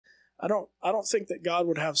I don't think that God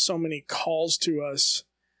would have so many calls to us,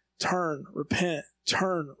 turn, repent,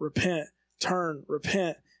 turn, repent, turn,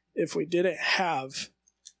 repent, if we didn't have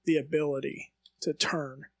the ability to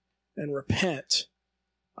turn and repent.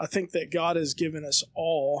 I think that God has given us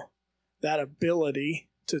all that ability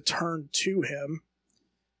to turn to Him,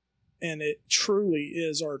 and it truly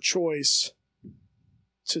is our choice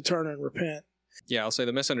to turn and repent. Yeah, I'll say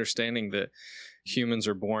the misunderstanding that humans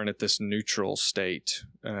are born at this neutral state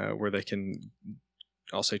where they can,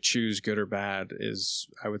 I'll say, choose good or bad is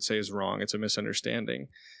wrong. It's a misunderstanding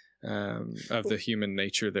of the human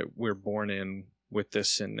nature that we're born in with this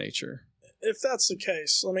sin nature. If that's the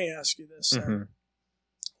case, let me ask you this.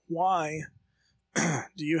 Why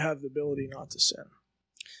do you have the ability not to sin?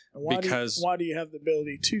 And why do you have the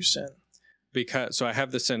ability to sin? So I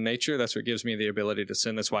have the sin nature. That's what gives me the ability to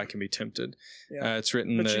sin. That's why I can be tempted. Yeah. It's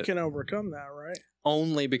written but that you can overcome that, right?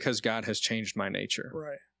 Only because God has changed my nature.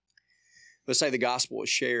 Right. Let's say the gospel is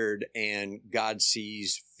shared and God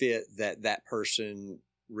sees fit that that person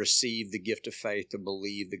receive the gift of faith to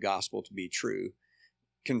believe the gospel to be true,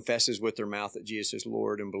 confesses with their mouth that Jesus is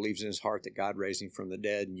Lord, and believes in his heart that God raised him from the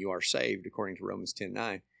dead, and you are saved, according to Romans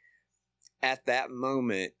 10:9. At that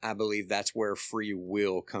moment, I believe that's where free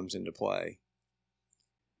will comes into play.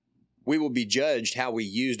 We will be judged how we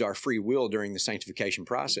used our free will during the sanctification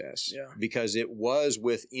process, because it was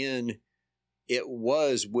within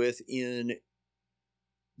the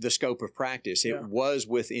scope of practice. It was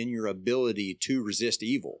within your ability to resist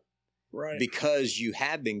evil. Right. Because you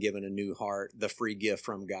have been given a new heart, the free gift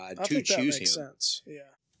from God to choose Him. Sense.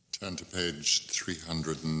 Yeah. Turn to page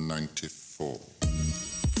 394.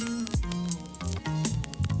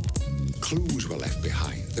 Clues were left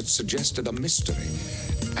behind that suggested a mystery,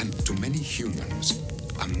 and to many humans,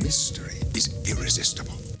 a mystery is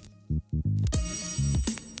irresistible.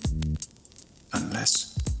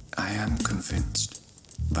 Unless I am convinced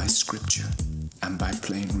by Scripture and by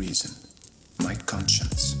plain reason, my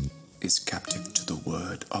conscience is captive to the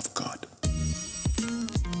Word of God.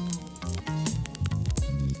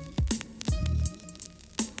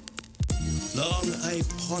 Long I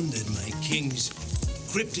pondered my king's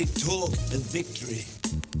cryptic talk of victory.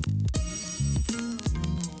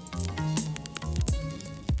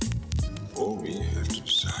 All we have to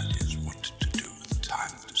decide is what to do with the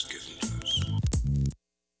time that is given to us.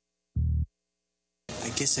 I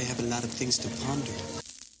guess I have a lot of things to ponder.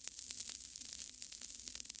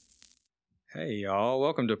 Hey, y'all.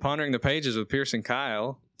 Welcome to Pondering the Pages with Pierce and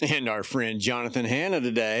Kyle. And our friend Jonathan Hanna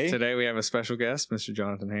today. Today we have a special guest, Mr.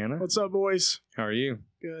 Jonathan Hanna. What's up, boys? How are you?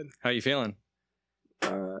 Good. How you feeling?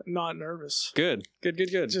 Not nervous. Good.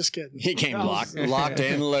 Just kidding. He came locked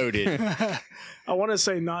and loaded. I want to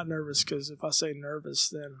say not nervous, because if I say nervous,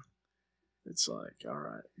 then it's like, all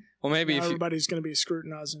right. Well, maybe now everybody's going to be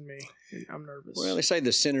scrutinizing me. I'm nervous. Well, they say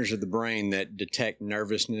the centers of the brain that detect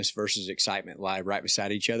nervousness versus excitement lie right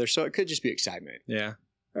beside each other, so it could just be excitement. Yeah.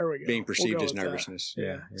 There we go. Being perceived as nervousness.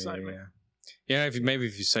 Yeah. Excitement. Yeah, if you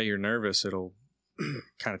say you're nervous, it'll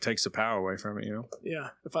kind of takes the power away from it, you know? Yeah.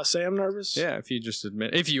 If I say I'm nervous? Yeah, if you just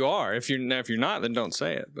admit. If you are. If you're not, then don't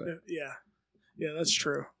say it. But yeah. Yeah, that's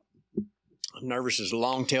true. I'm nervous as a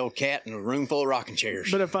long-tailed cat in a room full of rocking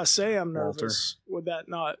chairs. But if I say I'm nervous, would that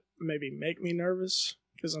not maybe make me nervous?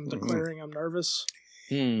 Because I'm declaring I'm nervous?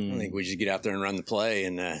 I think we just get out there and run the play,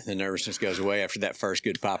 and the nervousness goes away after that first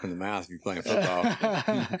good pop in the mouth if you're playing football.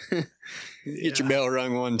 Get your bell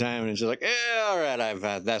rung one time, and it's just like, all right,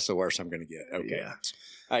 that's the worst I'm going to get. Okay. Yeah.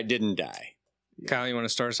 I didn't die. Kyle, you want to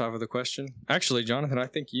start us off with a question? Actually, Jonathan, I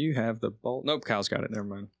think you have the bowl. Nope, Kyle's got it. Never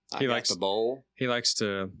mind. He likes the bowl. He likes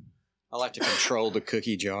to. I like to control the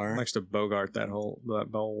cookie jar. Likes to bogart that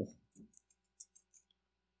bowl.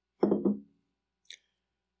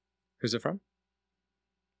 Who's it from?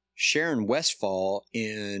 Sharon Westfall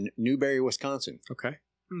in Newberry, Wisconsin. Okay.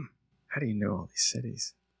 How do you know all these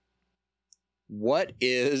cities? What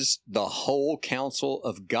is the whole counsel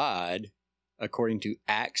of God according to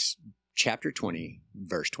Acts chapter 20,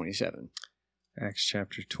 verse 27? Acts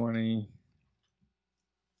chapter 20.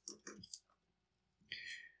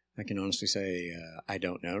 I can honestly say I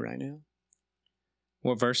don't know right now.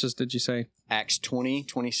 What verses did you say? Acts 20,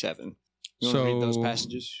 27. You want to read those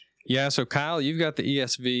passages? Yeah, so Kyle, you've got the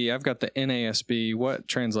ESV. I've got the NASB. What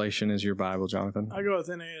translation is your Bible, Jonathan? I go with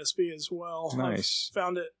NASB as well. Nice. I've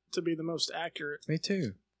found it to be the most accurate. Me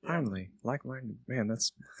too. Finally. Like-minded. Man,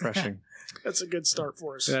 that's refreshing. That's a good start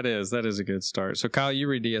for us. That is a good start. So Kyle, you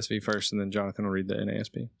read ESV first, and then Jonathan will read the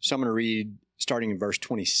NASB. So I'm going to read starting in verse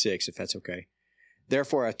 26, if that's okay.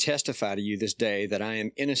 Therefore I testify to you this day that I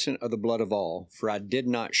am innocent of the blood of all, for I did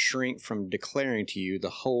not shrink from declaring to you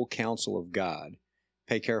the whole counsel of God.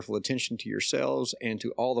 Pay careful attention to yourselves and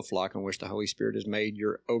to all the flock on which the Holy Spirit has made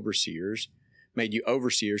you overseers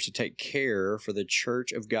to take care for the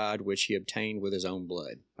church of God, which he obtained with his own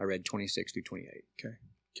blood. I read 26 through 28.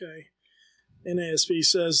 Okay. NASB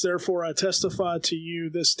says, therefore I testify to you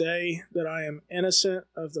this day that I am innocent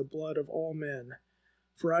of the blood of all men,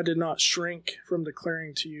 for I did not shrink from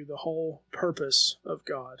declaring to you the whole purpose of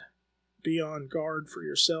God. Be on guard for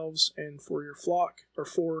yourselves and for your flock, or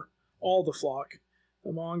for all the flock,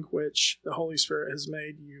 among which the Holy Spirit has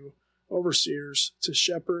made you overseers to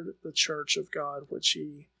shepherd the church of God, which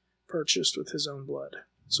he purchased with his own blood.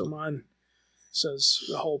 So mine says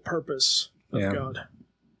the whole purpose of God.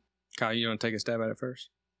 Kyle, you want to take a stab at it first?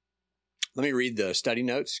 Let me read the study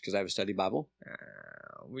notes because I have a study Bible.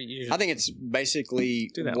 I think it's basically...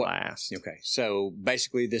 Do that last. Okay, so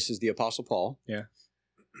basically this is the Apostle Paul. Yeah.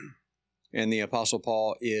 And the Apostle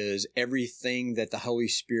Paul is everything that the Holy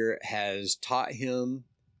Spirit has taught him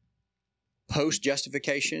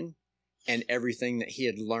post-justification and everything that he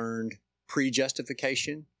had learned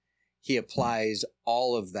pre-justification. He applies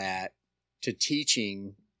all of that to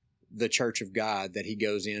teaching the church of God, that he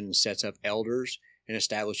goes in and sets up elders and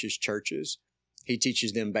establishes churches. He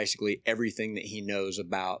teaches them basically everything that he knows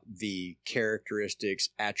about the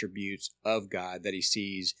characteristics, attributes of God that he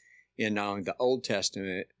sees in not only the Old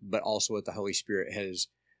Testament, but also what the Holy Spirit has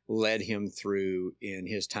led him through in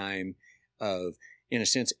his time of, in a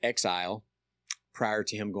sense, exile, prior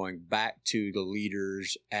to him going back to the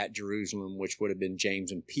leaders at Jerusalem, which would have been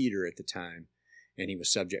James and Peter at the time. And he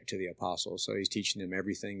was subject to the apostles. So he's teaching them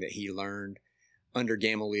everything that he learned under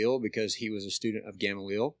Gamaliel, because he was a student of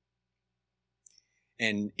Gamaliel.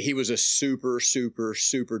 And he was a super, super,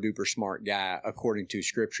 super duper smart guy, according to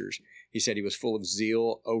scriptures. He said he was full of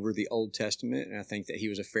zeal over the Old Testament. And I think that he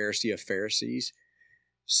was a Pharisee of Pharisees.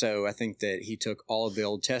 So I think that he took all of the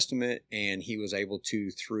Old Testament and he was able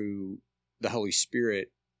to, through the Holy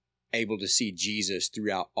Spirit, able to see Jesus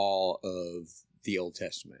throughout all of the Old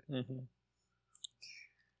Testament. Mm-hmm.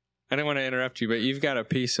 I didn't want to interrupt you, but you've got a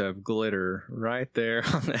piece of glitter right there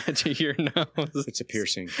on the edge of your nose. It's a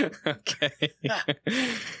piercing. Okay.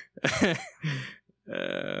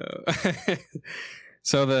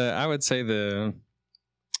 So I would say Was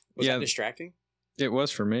that distracting? It was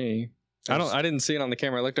for me. I didn't see it on the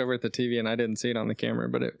camera. I looked over at the TV and I didn't see it on the camera,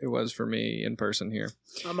 but it was for me in person here.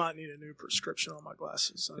 I might need a new prescription on my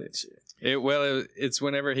glasses. I didn't see it. It's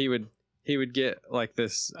whenever he would get like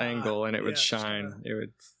this angle and it would shine. It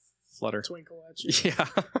would flutter. Twinkle at you.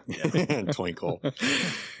 Yeah. Twinkle.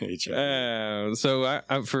 So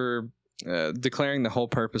I for declaring the whole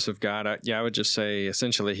purpose of God, I would just say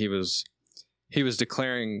essentially he was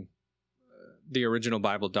declaring the original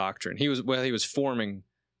Bible doctrine. He was forming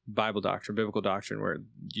Bible doctrine, biblical doctrine, where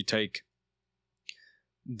you take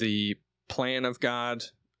the plan of God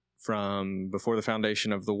from before the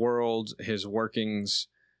foundation of the world, his workings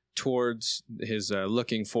towards his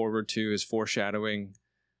looking forward to, his foreshadowing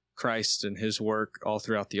Christ and his work all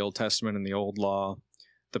throughout the Old Testament and the Old Law,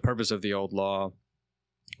 the purpose of the Old Law,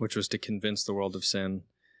 which was to convince the world of sin,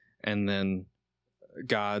 and then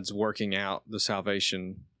God's working out the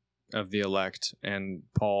salvation of the elect. And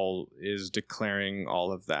Paul is declaring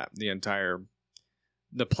all of that, the entire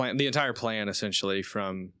plan essentially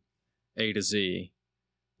from A to Z.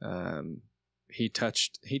 He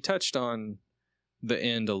touched on the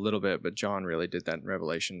end a little bit, but John really did that in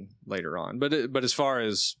Revelation later on. But as far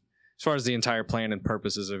as the entire plan and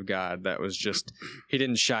purposes of God, that was just, he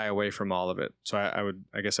didn't shy away from all of it. So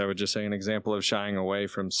I guess I would just say an example of shying away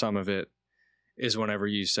from some of it is whenever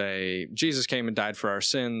you say Jesus came and died for our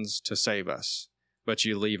sins to save us, but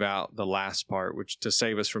you leave out the last part, which to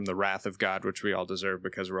save us from the wrath of God, which we all deserve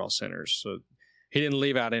because we're all sinners. So he didn't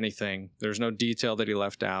leave out anything. There's no detail that he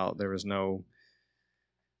left out. There was no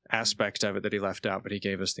aspect of it that he left out, but he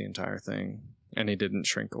gave us the entire thing, and he didn't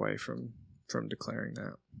shrink away from declaring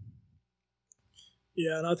that.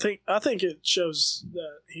 Yeah, and I think it shows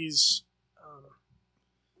that he's,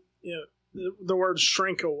 the word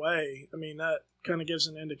shrink away. I mean, that kind of gives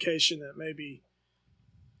an indication that maybe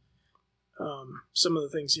some of the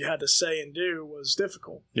things he had to say and do was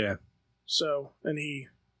difficult. Yeah. So, and he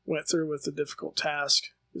went through with the difficult task,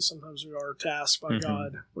 because sometimes we are tasked by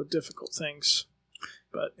God with difficult things.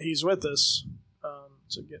 But he's with us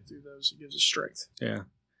to get through those. He gives us strength. Yeah.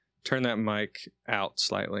 Turn that mic out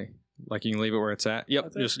slightly. Like you can leave it where it's at.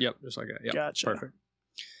 Yep. Just like that. Yep. Gotcha. Perfect.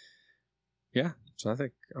 Yeah. So I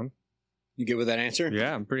think You good with that answer?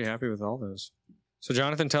 Yeah, I'm pretty happy with all those. So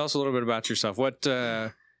Jonathan, tell us a little bit about yourself.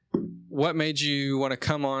 What made you want to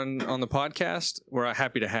come on the podcast? We're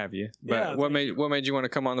happy to have you. But what made you want to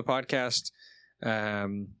come on the podcast?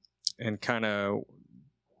 And kind of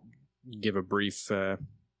give a brief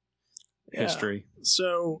history.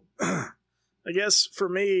 So I guess for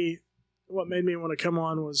me, what made me want to come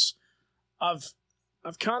on was I've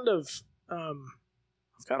kind of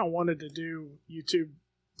wanted to do YouTube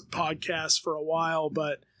podcasts for a while,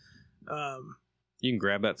 but you can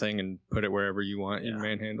grab that thing and put it wherever you want. Yeah. You can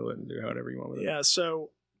manhandle it and do however you want with it. Yeah,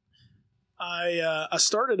 so I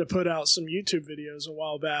started to put out some YouTube videos a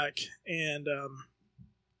while back, and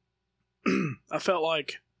I felt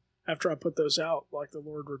like after I put those out, like the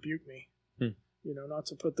Lord rebuked me, not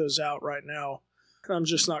to put those out right now. I'm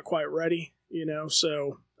just not quite ready,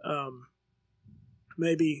 so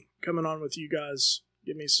maybe coming on with you guys,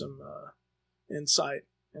 give me some insight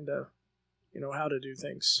into, how to do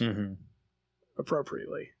things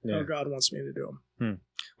appropriately, how God wants me to do them.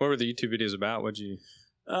 What were the YouTube videos about? What'd you...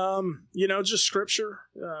 just scripture,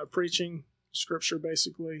 preaching scripture,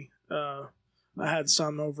 basically. I had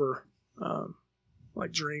some over,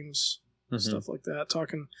 like dreams, stuff like that.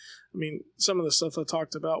 Some of the stuff I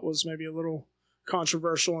talked about was maybe a little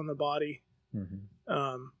controversial in the body.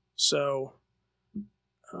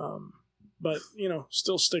 But,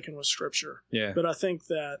 still sticking with scripture. Yeah. But I think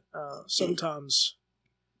that, sometimes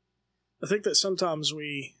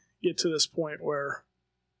we get to this point where,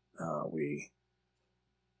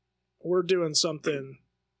 we're doing something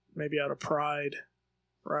maybe out of pride,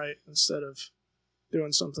 right? Instead of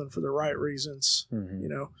doing something for the right reasons.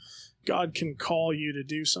 God can call you to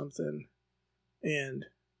do something and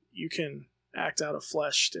you can act out of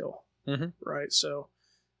flesh still, right? So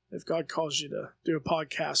if God calls you to do a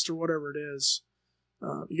podcast or whatever it is,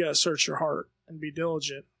 you got to search your heart and be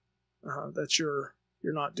diligent that you're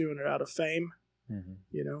not doing it out of fame,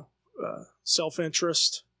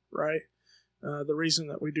 self-interest, right? The reason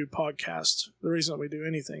that we do podcasts, the reason that we do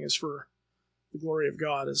anything is for the glory of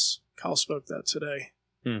God, as Kyle spoke that today.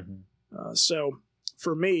 So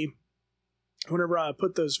for me, whenever I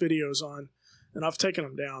put those videos on, and I've taken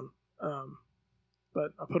them down,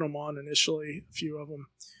 but I put them on initially, a few of them,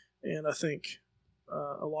 and I think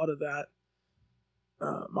a lot of that,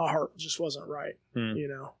 my heart just wasn't right,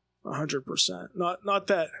 100%. Not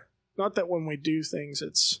that when we do things,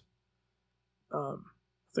 it's, I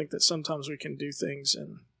think that sometimes we can do things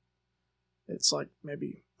and it's like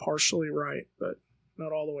maybe partially right, but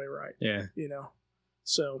not all the way right. Yeah.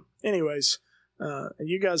 So anyways, and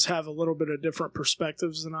you guys have a little bit of different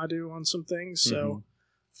perspectives than I do on some things. So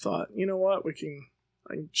thought, you know what, I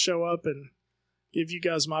can show up and give you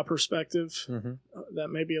guys my perspective that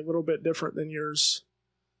may be a little bit different than yours.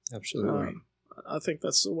 Absolutely. I think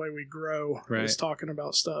that's the way we grow, is talking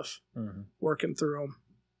about stuff, working through them.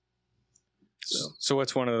 So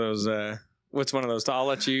what's one of those? I'll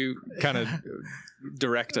let you kind of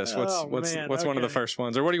direct us. What's one of the first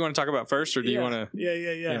ones, or what do you want to talk about first, or do you want to?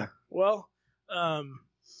 Yeah. Well,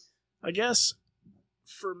 I guess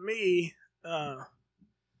for me, I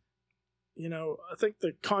think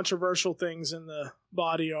the controversial things in the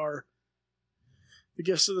body are the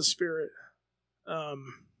gifts of the Spirit,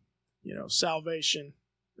 salvation,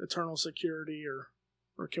 eternal security,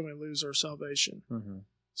 or can we lose our salvation?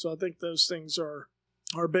 So I think those things are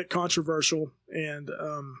a bit controversial, and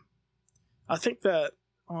I think that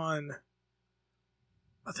on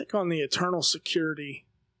the eternal security,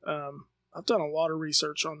 I've done a lot of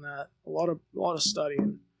research on that, a lot of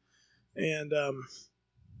studying, and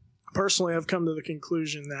personally, I've come to the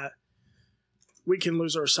conclusion that we can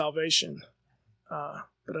lose our salvation,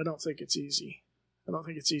 but I don't think it's easy. I don't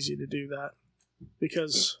think it's easy to do that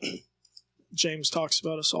because James talks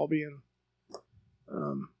about us all being.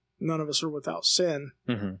 None of us are without sin,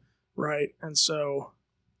 right? And so,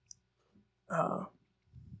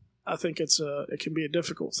 I think it can be a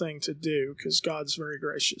difficult thing to do because God's very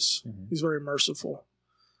gracious, He's very merciful,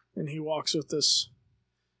 and He walks with us.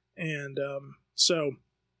 And so,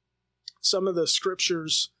 some of the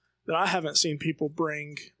scriptures that I haven't seen people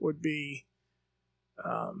bring would be,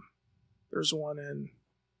 there's one in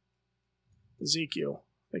Ezekiel.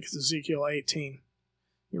 I think it's Ezekiel 18.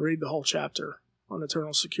 You read the whole chapter on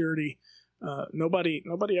eternal security. Nobody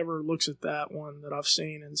ever looks at that one that I've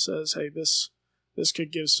seen and says, hey, this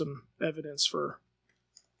could give some evidence for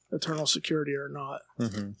eternal security or not.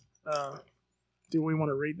 Do we want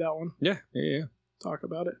to read that one? Yeah. Talk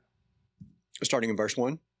about it? Starting in verse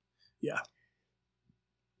 1? Yeah.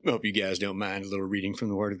 I hope you guys don't mind a little reading from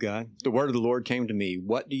the Word of God. The word of the Lord came to me.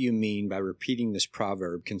 What do you mean by repeating this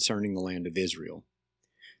proverb concerning the land of Israel?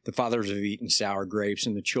 The fathers have eaten sour grapes,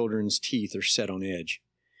 and the children's teeth are set on edge.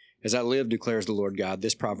 As I live, declares the Lord God,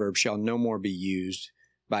 this proverb shall no more be used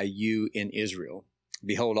by you in Israel.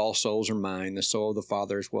 Behold, all souls are mine. The soul of the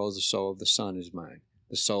Father as well as the soul of the Son is mine.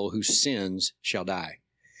 The soul who sins shall die.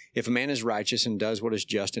 If a man is righteous and does what is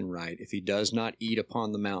just and right, if he does not eat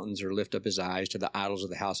upon the mountains or lift up his eyes to the idols of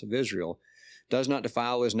the house of Israel, does not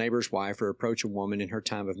defile his neighbor's wife or approach a woman in her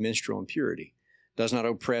time of menstrual impurity, does not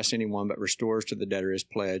oppress anyone but restores to the debtor his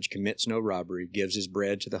pledge, commits no robbery, gives his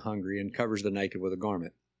bread to the hungry, and covers the naked with a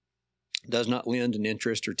garment, does not lend an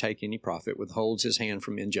interest or take any profit, withholds his hand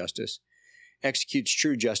from injustice, executes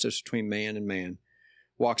true justice between man and man,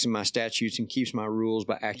 walks in my statutes and keeps my rules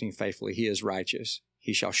by acting faithfully, he is righteous.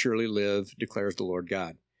 He shall surely live, declares the Lord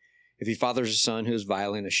God. If he fathers a son who is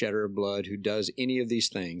violent, a shedder of blood, who does any of these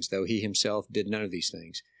things, though he himself did none of these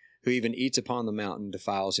things, who even eats upon the mountain,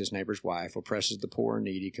 defiles his neighbor's wife, oppresses the poor and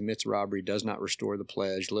needy, commits robbery, does not restore the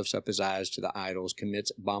pledge, lifts up his eyes to the idols,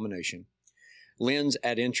 commits abomination, lends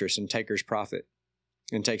at interest and takes profit,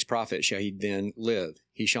 shall he then live?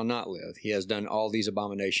 He shall not live. He has done all these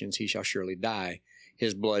abominations, he shall surely die.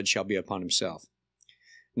 His blood shall be upon himself.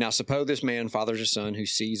 Now suppose this man fathers a son who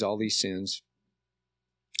sees all these sins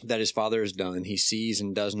that his father has done. He sees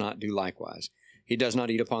and does not do likewise. He does not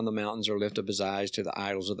eat upon the mountains or lift up his eyes to the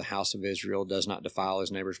idols of the house of Israel, does not defile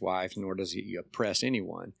his neighbor's wife, nor does he oppress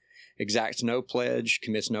anyone, exacts no pledge,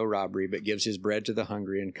 commits no robbery, but gives his bread to the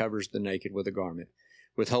hungry and covers the naked with a garment,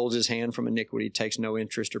 withholds his hand from iniquity, takes no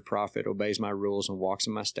interest or profit, obeys my rules and walks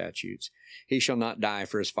in my statutes. He shall not die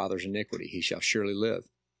for his father's iniquity. He shall surely live.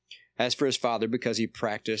 As for his father, because he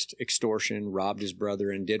practiced extortion, robbed his brother,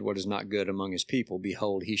 and did what is not good among his people,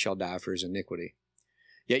 behold, he shall die for his iniquity.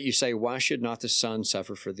 Yet you say, why should not the son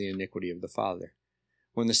suffer for the iniquity of the father?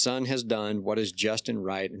 When the son has done what is just and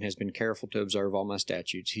right, and has been careful to observe all my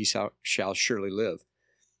statutes, he shall surely live.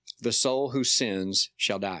 The soul who sins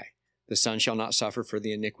shall die. The son shall not suffer for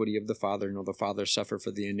the iniquity of the father, nor the father suffer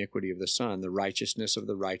for the iniquity of the son. The righteousness of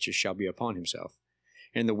the righteous shall be upon himself,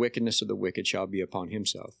 and the wickedness of the wicked shall be upon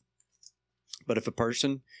himself. But if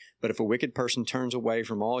a wicked person turns away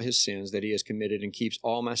from all his sins that he has committed and keeps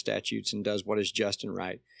all my statutes and does what is just and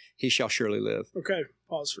right, he shall surely live. Okay,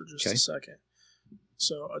 pause for just a second.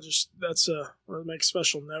 So I'm going to make a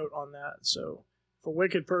special note on that. So if a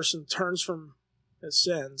wicked person turns from his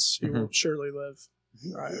sins, he will surely live.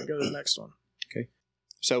 All right, go to the next one. Okay.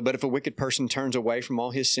 So, but if a wicked person turns away from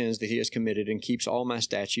all his sins that he has committed and keeps all my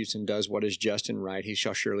statutes and does what is just and right, he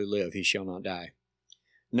shall surely live. He shall not die.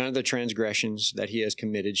 None of the transgressions that he has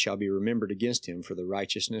committed shall be remembered against him. For the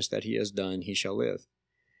righteousness that he has done, he shall live.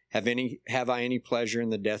 Have I any pleasure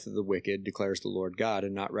in the death of the wicked, declares the Lord God,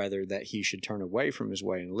 and not rather that he should turn away from his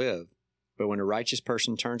way and live? But when a righteous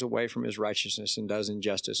person turns away from his righteousness and does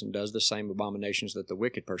injustice and does the same abominations that the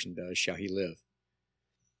wicked person does, shall he live?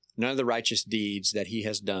 None of the righteous deeds that he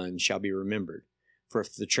has done shall be remembered. For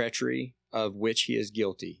if the treachery of which he is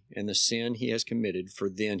guilty and the sin he has committed, for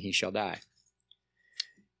then he shall die.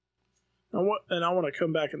 And I want to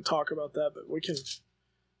come back and talk about that, but we can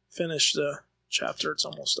finish the chapter. It's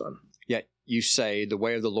almost done. Yet you say, the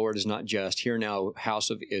way of the Lord is not just. Hear now, house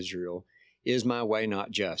of Israel, is my way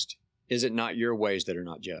not just? Is it not your ways that are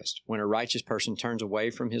not just? When a righteous person turns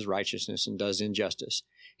away from his righteousness and does injustice,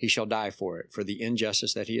 he shall die for it. For the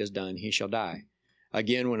injustice that he has done, he shall die.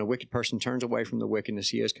 Again, when a wicked person turns away from the wickedness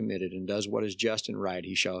he has committed and does what is just and right,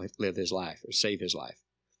 he shall live his life, or save his life.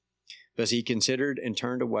 Thus he considered and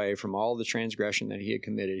turned away from all the transgression that he had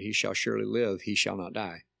committed, he shall surely live, he shall not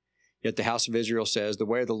die. Yet the house of Israel says, the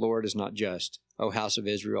way of the Lord is not just. O house of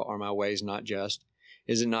Israel, are my ways not just?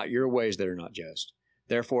 Is it not your ways that are not just?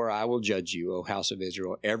 Therefore I will judge you, O house of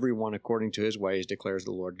Israel, every one according to his ways, declares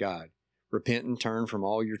the Lord God. Repent and turn from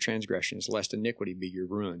all your transgressions, lest iniquity be your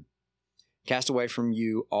ruin. Cast away from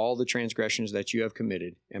you all the transgressions that you have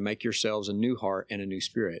committed, and make yourselves a new heart and a new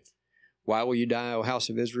spirit. Why will you die, O house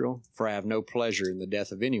of Israel? For I have no pleasure in the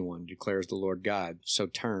death of anyone, declares the Lord God. So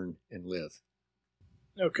turn and live.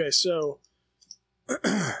 Okay, so, all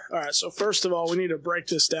right, so first of all, we need to break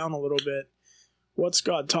this down a little bit. What's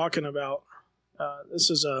God talking about? This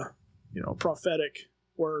is a, prophetic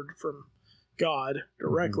word from God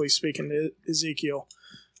directly speaking to Ezekiel.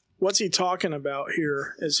 What's he talking about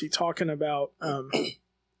here? Is he talking about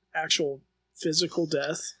actual physical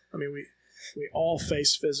death? I mean, we all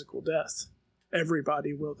face physical death.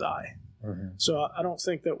 Everybody will die. Mm-hmm. So I don't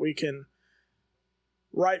think that we can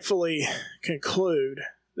rightfully conclude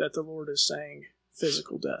that the Lord is saying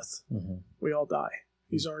physical death. Mm-hmm. We all die.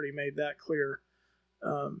 He's already made that clear.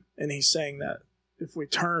 And he's saying that if we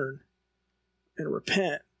turn and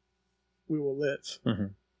repent, we will live. Mm-hmm.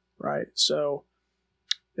 Right? So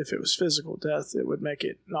if it was physical death, it would make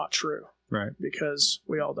it not true. Right. Because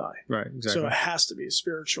we all die. Right, exactly. So it has to be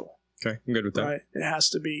spiritual. Okay, I'm good with that. Right? It has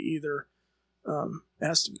to be either,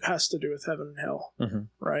 it has to do with heaven and hell. Mm-hmm.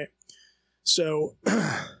 Right? So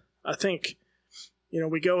I think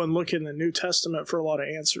we go and look in the New Testament for a lot of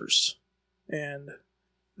answers, and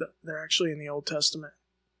they're actually in the Old Testament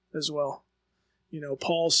as well.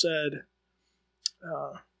 Paul said,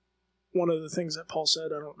 one of the things that Paul said,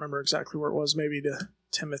 I don't remember exactly where it was, maybe to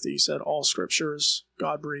Timothy, he said, all scripture is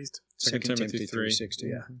God-breathed. 2 Timothy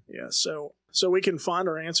 3:16. Yeah. So we can find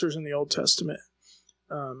our answers in the Old Testament.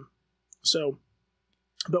 But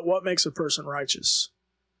what makes a person righteous?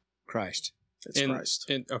 Christ. It's Christ.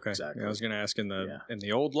 Okay. Exactly. Yeah, I was going to ask in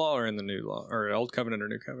the old law or in the new law, or old covenant or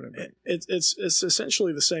new covenant. It's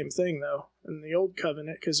essentially the same thing though in the old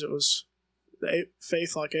covenant, because it was the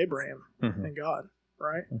faith like Abraham in God,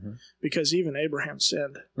 right? Because even Abraham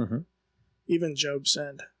sinned. Even Job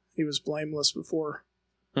sinned. He was blameless before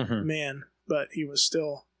man, but he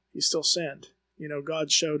still sinned.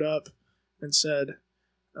 God showed up and said,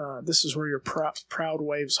 "This is where your proud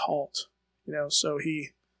waves halt." So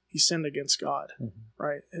he sinned against God,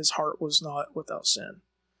 right? His heart was not without sin.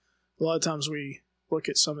 A lot of times we look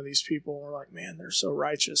at some of these people and we're like, man, they're so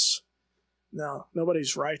righteous. No,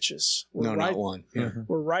 nobody's righteous. Not one. Yeah.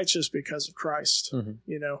 We're righteous because of Christ,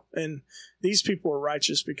 and these people were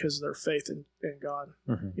righteous because of their faith in God.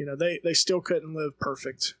 They still couldn't live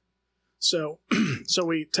perfect. So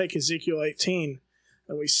we take Ezekiel 18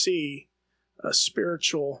 and we see a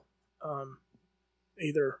spiritual,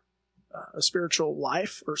 either a spiritual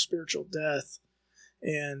life or spiritual death.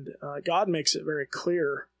 And God makes it very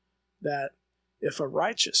clear that if a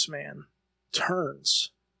righteous man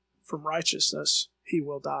turns from righteousness, he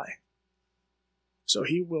will die. So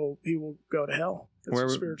he will go to hell. It's a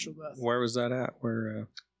spiritual death. Where was that at? Where?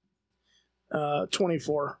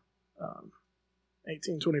 24,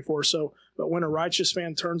 18:24. So, but when a righteous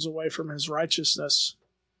man turns away from his righteousness,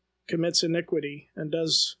 commits iniquity, and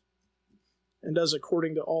does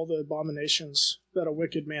according to all the abominations that a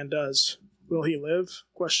wicked man does, will he live? ?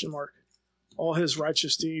 All his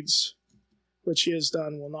righteous deeds which he has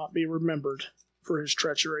done will not be remembered, for his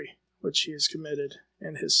treachery which he has committed,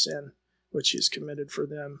 and his sin which he has committed for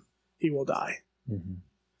them, he will die.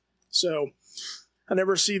 So I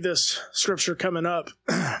never see this scripture coming up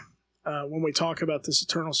when we talk about this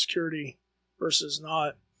eternal security versus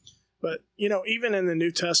not. But, even in the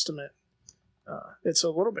New Testament, it's a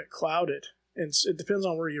little bit clouded. And it depends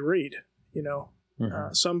on where you read,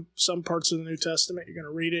 some parts of the New Testament, you're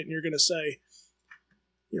going to read it and you're going to say,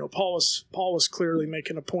 Paul was clearly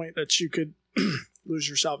making a point that you could lose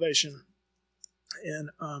your salvation. And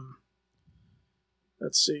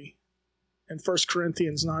let's see, in 1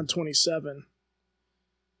 Corinthians 9:27,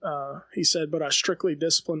 he said, "But I strictly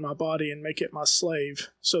discipline my body and make it my slave,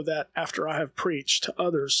 so that after I have preached to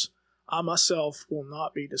others, I myself will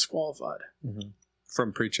not be disqualified."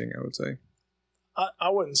 From preaching, I would say. I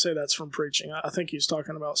wouldn't say that's from preaching. I think he's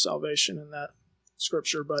talking about salvation in that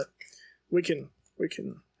scripture, but we can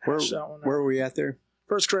hash that one out. Where are we at there?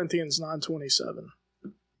 1 Corinthians 9:27.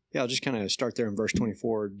 Yeah, I'll just kind of start there in verse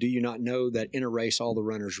 24. Do you not know that in a race all the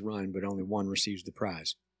runners run, but only one receives the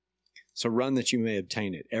prize? So run that you may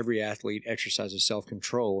obtain it. Every athlete exercises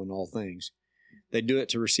self-control in all things. They do it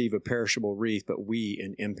to receive a perishable wreath, but we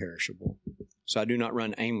an imperishable. So I do not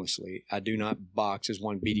run aimlessly. I do not box as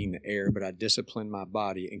one beating the air, but I discipline my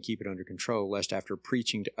body and keep it under control, lest after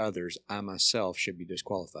preaching to others, I myself should be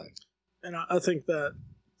disqualified. And I think that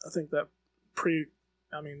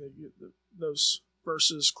those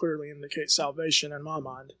verses clearly indicate salvation in my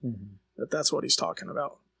mind. That's what he's talking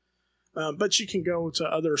about. But you can go to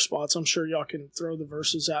other spots. I'm sure y'all can throw the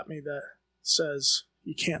verses at me that says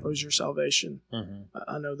you can't lose your salvation.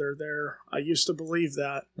 I know they're there. I used to believe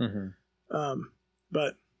that.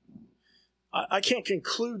 But I can't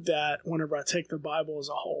conclude that whenever I take the Bible as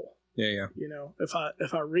a whole. Yeah.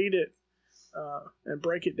 If I read it and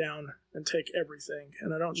break it down and take everything,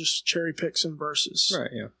 and I don't just cherry pick some verses.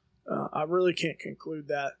 Right, yeah. I really can't conclude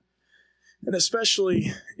that. And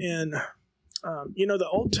especially in, the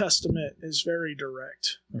Old Testament is very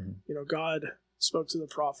direct. God spoke to the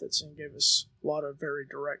prophets and gave us a lot of very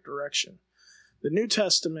direct direction. The New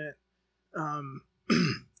Testament,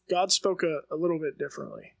 God spoke a little bit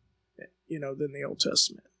differently, than the Old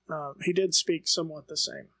Testament. He did speak somewhat the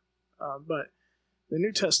same, but the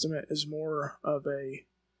New Testament is more of a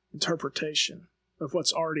interpretation of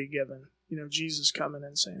what's already given. Jesus coming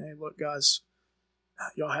and saying, "Hey, look, guys,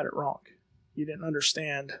 y'all had it wrong. You didn't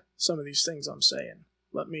understand some of these things I'm saying.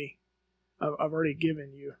 I've already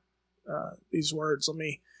given you these words. Let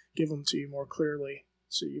me give them to you more clearly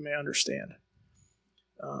so you may understand."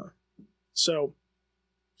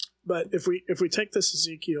 But if we take this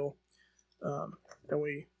Ezekiel and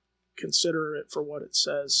we consider it for what it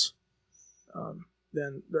says,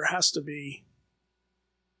 then there has to be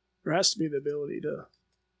there has to be the ability to,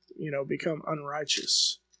 become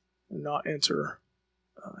unrighteous and not enter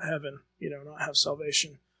heaven, not have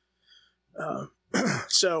salvation.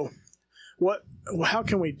 So how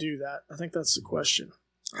can we do that? I think that's the question.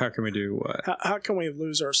 How can we do what? How can we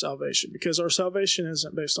lose our salvation? Because our salvation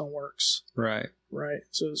isn't based on works. Right. Right.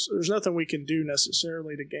 So there's nothing we can do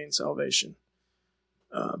necessarily to gain salvation.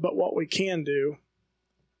 But what we can do,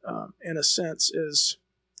 in a sense, is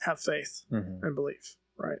have faith and belief.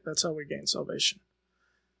 Right. That's how we gain salvation.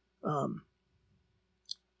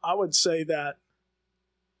 I would say that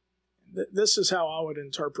this is how I would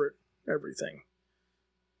interpret everything.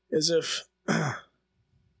 Is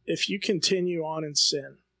if you continue on in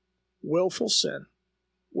sin, willful sin,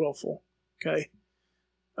 okay,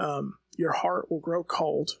 your heart will grow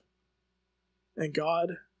cold, and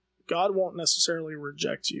God won't necessarily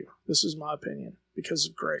reject you. This is my opinion because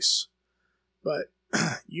of grace, but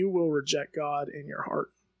you will reject God in your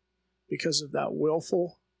heart because of that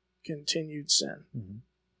willful, continued sin.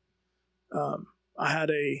 I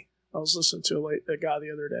was listening to a guy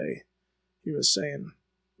the other day. He was saying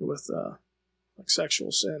with like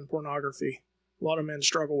sexual sin, pornography, a lot of men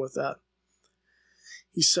struggle with that.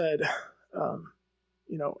 He said,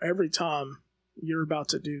 every time you're about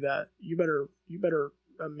to do that, you better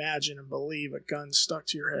imagine and believe a gun stuck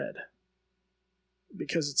to your head,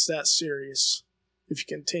 because it's that serious if you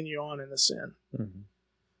continue on in the sin.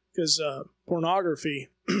 Because pornography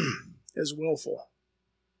is willful.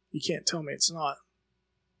 You can't tell me it's not,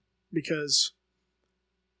 because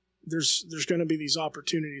there's going to be these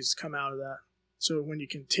opportunities to come out of that. So when you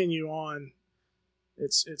continue on,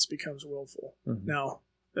 it's becomes willful. Now,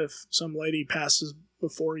 if some lady passes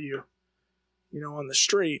before you, on the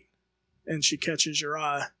street, and she catches your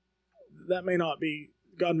eye, that may not be,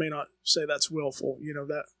 God may not say that's willful,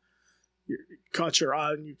 that you caught your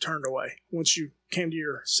eye and you turned away. Once you came to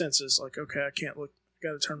your senses, like, okay, I can't look, I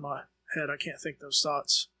got to turn my head, I can't think those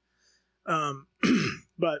thoughts.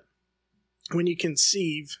 But when you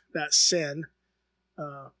conceive that sin,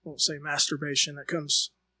 we'll say masturbation, that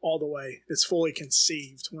comes all the way. It's fully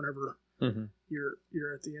conceived whenever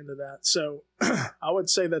you're at the end of that. So I would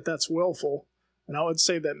say that that's willful, and I would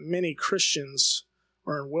say that many Christians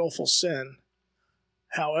are in willful sin.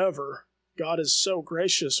 However, God is so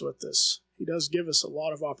gracious with this. He does give us a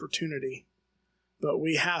lot of opportunity, but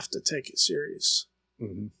we have to take it serious.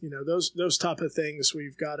 Those type of things,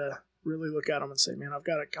 we've got to really look at them and say, man, I've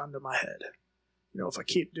got it gone to my head. If I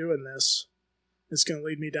keep doing this, it's going to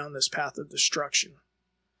lead me down this path of destruction.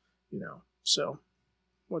 So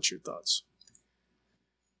what's your thoughts?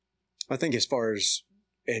 I think as far as,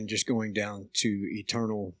 and just going down to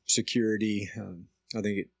eternal security, I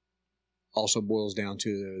think it also boils down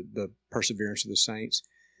to the perseverance of the saints.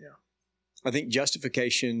 Yeah. I think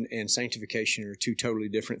justification and sanctification are two totally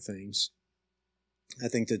different things. I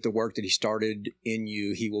think that the work that he started in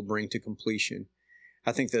you, he will bring to completion.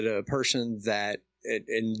 I think that a person that,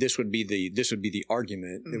 and this would be the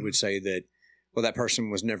argument that would say that, well, that person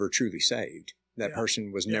was never truly saved. That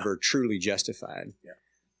person was never truly justified. Yeah.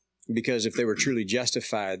 Because if they were truly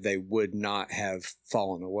justified, they would not have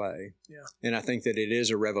fallen away. Yeah. And I think that it is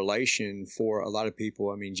a revelation for a lot of people.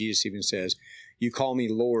 I mean, Jesus even says, you call me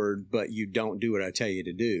Lord, but you don't do what I tell you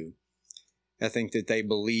to do. I think that they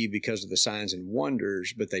believe because of the signs and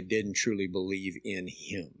wonders, but they didn't truly believe in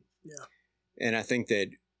him. Yeah. And I think that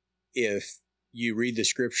if you read the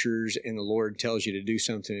scriptures and the Lord tells you to do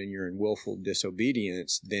something and you're in willful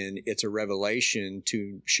disobedience, then it's a revelation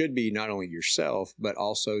should be not only yourself, but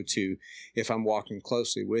also to, if I'm walking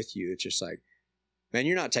closely with you, it's just like, man,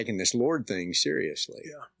 you're not taking this Lord thing seriously.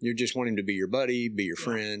 Yeah. You're just wanting to be your buddy, be your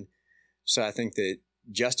friend. So I think that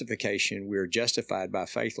justification, we're justified by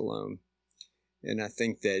faith alone. And I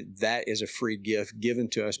think that that is a free gift given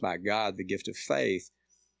to us by God, the gift of faith.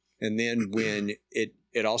 And then when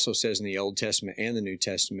it also says in the Old Testament and the New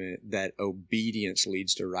Testament that obedience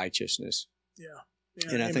leads to righteousness.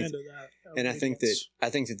 Yeah. And I think to that. And I think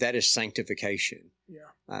that is sanctification.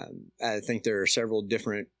 Yeah. I think there are several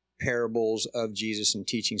different parables of Jesus and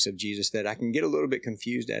teachings of Jesus that I can get a little bit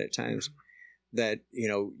confused at times. That,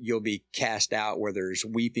 you'll be cast out where there's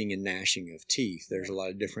weeping and gnashing of teeth. There's a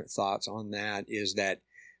lot of different thoughts on that. Is that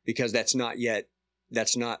because that's not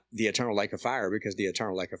the eternal lake of fire, because the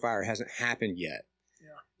eternal lake of fire hasn't happened yet.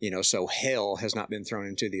 Yeah. So hell has not been thrown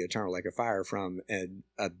into the eternal lake of fire from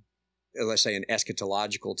let's say an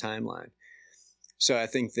eschatological timeline. So I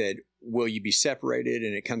think that will you be separated,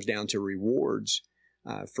 and it comes down to rewards.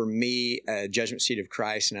 For me, judgment seat of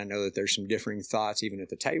Christ, and I know that there's some differing thoughts even at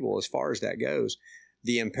the table as far as that goes,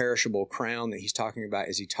 the imperishable crown that he's talking about,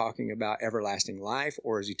 is he talking about everlasting life,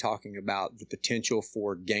 or is he talking about the potential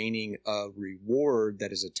for gaining a reward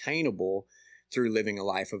that is attainable through living a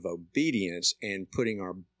life of obedience and putting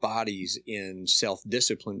our bodies in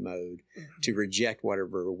self-discipline mode to reject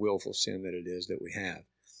whatever willful sin that it is that we have?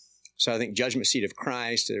 So I think judgment seat of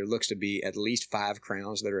Christ, there looks to be at least 5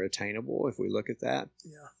 crowns that are attainable if we look at that.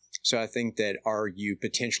 Yeah. So I think that, are you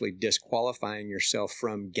potentially disqualifying yourself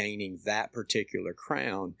from gaining that particular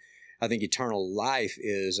crown? I think eternal life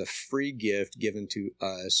is a free gift given to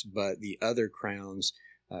us, but the other crowns,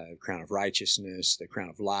 crown of righteousness, the crown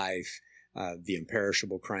of life, the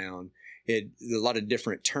imperishable crown, a lot of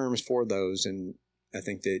different terms for those. And I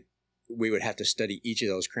think that we would have to study each of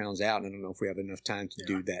those crowns out. And I don't know if we have enough time to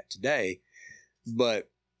do that today, but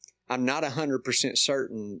I'm not 100%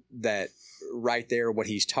 certain that right there what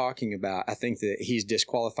he's talking about. I think that he's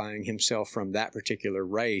disqualifying himself from that particular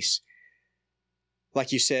race.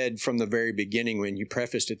 Like you said from the very beginning when you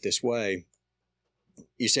prefaced it this way,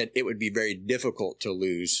 you said it would be very difficult to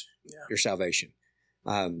lose your salvation.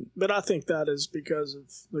 But I think that is because of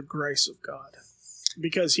the grace of God,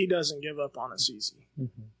 because he doesn't give up on us easy,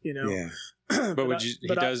 you know. Yeah.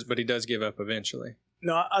 But he does give up eventually.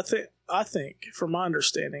 No, I think from my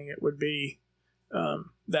understanding, it would be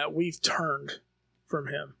that we've turned from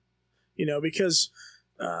him, you know, because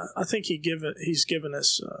I think he's given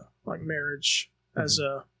us like marriage as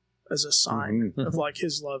a sign of like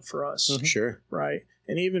his love for us. Sure. Right.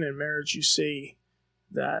 And even in marriage, you see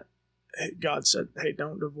that God said, hey,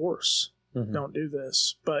 don't divorce. Don't do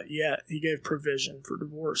this. But yet he gave provision for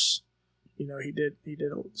divorce. You know, he did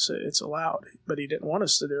say it's allowed, but he didn't want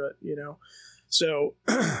us to do it, you know. So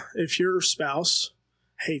if your spouse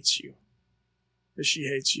hates you, if she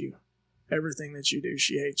hates you, everything that you do,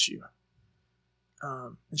 she hates you.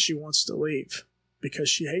 And she wants to leave because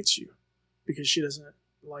she hates you, because she doesn't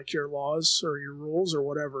like your laws or your rules or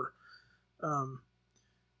whatever.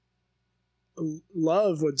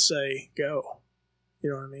 Love would say, go.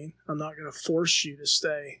 You know what I mean? I'm not going to force you to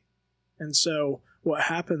stay. And so what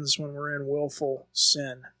happens when we're in willful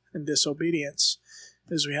sin and disobedience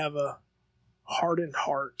is we have a hardened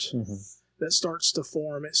heart that starts to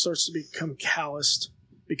form. It starts to become calloused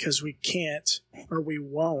because we can't or we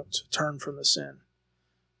won't turn from the sin.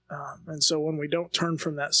 And so when we don't turn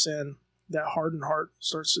from that sin, that hardened heart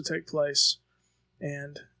starts to take place.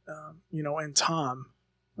 And, you know, in time,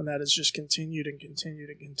 when that has just continued and continued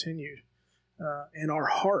and continued, in our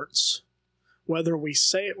hearts, whether we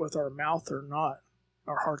say it with our mouth or not,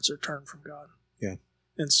 our hearts are turned from God. Yeah.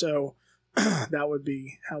 And so that would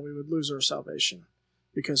be how we would lose our salvation,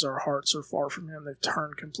 because our hearts are far from him. They've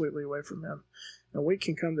turned completely away from him. And we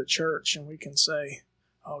can come to church and we can say,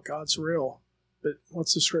 oh, God's real. But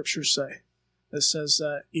what's the scripture say? It says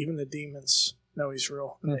that even the demons know he's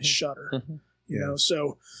real and they shudder. You know,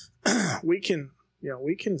 so we can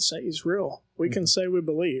say he's real. We can say we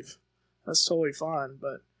believe. That's totally fine.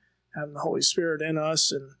 But having the Holy Spirit in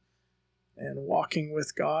us and walking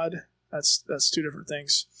with God, that's 2 different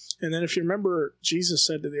things. And then if you remember, Jesus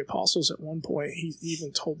said to the apostles at one point, he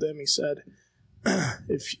even told them, he said,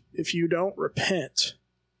 if you don't repent,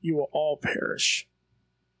 you will all perish.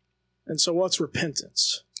 And so what's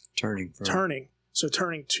repentance? Turning. So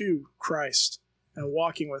turning to Christ and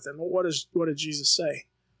walking with him. What did Jesus say?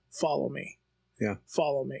 Follow me. Yeah.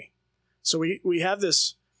 Follow me. So we have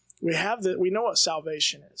this, we know what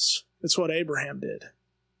salvation is. It's what Abraham did.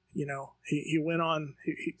 You know, he went on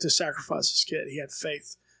to sacrifice his kid. He had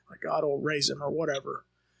faith, like God will raise him or whatever.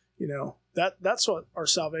 You know, that's what our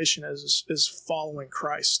salvation is following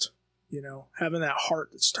Christ. You know, having that heart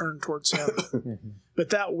that's turned towards him. But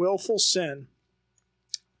that willful sin,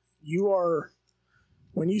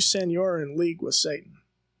 when you sin, you are in league with Satan.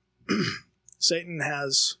 Satan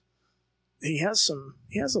has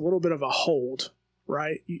a little bit of a hold,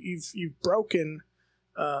 right? You've broken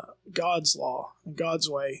God's law and God's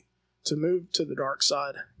way to move to the dark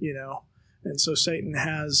side, you know. And so Satan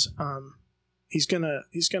has he's gonna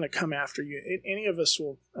come after you. Any of us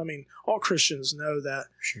will. I mean, all Christians know that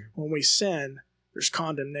when we sin, there's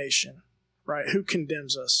condemnation, right? Who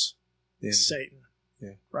condemns us? Satan.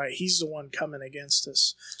 Yeah. Right. He's the one coming against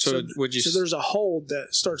us. So there's a hold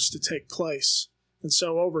that starts to take place, and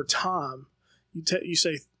so over time, you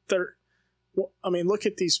say look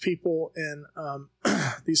at these people and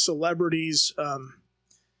these celebrities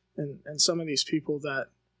and some of these people that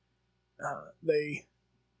they're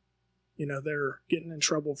getting in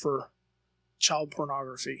trouble for child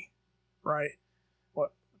pornography, right?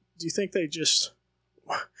 What do you think they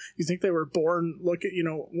were born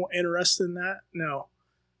interested in that? No,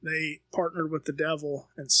 they partnered with the devil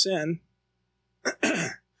and sin,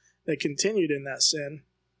 they continued in that sin.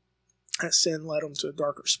 That sin led them to a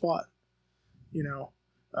darker spot. You know,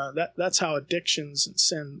 that's how addictions and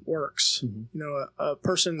sin works. Mm-hmm. You know, a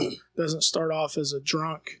person doesn't start off as a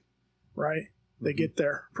drunk, right? They get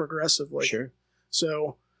there progressively. Sure.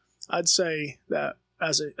 So I'd say that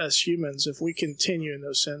as humans, if we continue in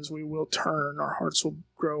those sins, we will turn. Our hearts will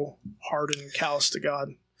grow hardened and callous to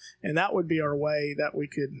God. And that would be our way that we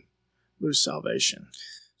could lose salvation.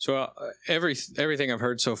 So everything I've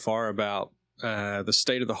heard so far about the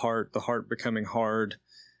state of the heart becoming hard,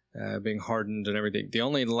 being hardened and everything, the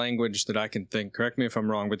only language that I can think, correct me if I'm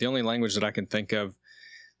wrong, but the only language that I can think of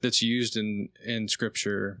that's used in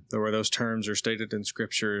Scripture, or those terms are stated in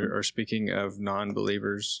Scripture, are speaking of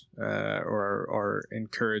non-believers or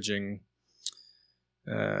encouraging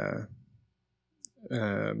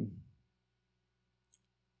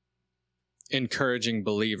encouraging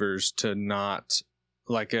believers to not,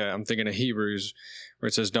 like I'm thinking of Hebrews, where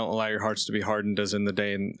it says, "Don't allow your hearts to be hardened, as in the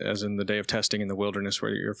day of testing in the wilderness,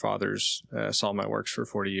 where your fathers saw my works for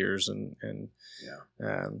 40 years." But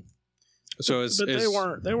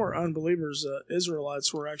they weren't unbelievers.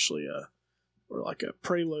 Israelites were actually were like a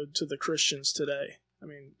prelude to the Christians today. I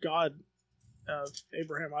mean, God,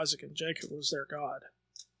 Abraham, Isaac, and Jacob was their God.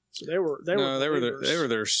 So they were their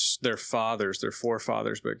fathers, their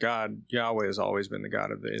forefathers. But God, Yahweh, has always been the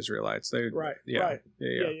God of the Israelites. Right.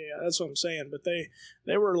 That's what I'm saying. But they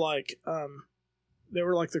were like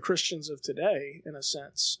the Christians of today, in a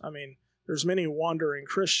sense. I mean, there's many wandering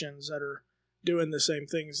Christians that are doing the same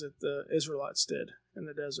things that the Israelites did in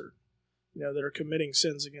the desert. You know, that are committing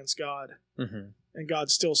sins against God, and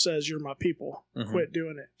God still says, "You're my people. Quit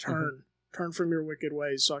doing it. Turn." Turn from your wicked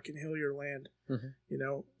ways so I can heal your land. You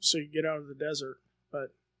know, so you get out of the desert,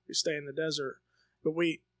 but you stay in the desert. But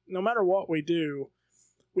no matter what we do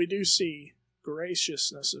see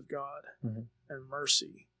graciousness of God and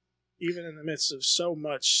mercy. Even in the midst of so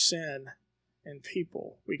much sin and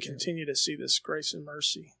people, we continue to see this grace and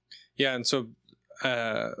mercy. Yeah, and so...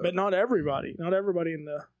 but not everybody in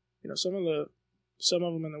the, you know, some of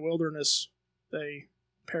them in the wilderness, they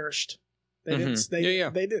perished. They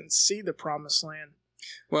didn't see the promised land.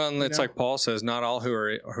 Well, and it's like Paul says, not all who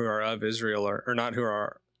are of Israel are not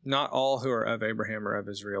all who are of Abraham are of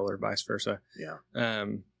Israel, or vice versa. Yeah.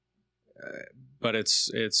 But it's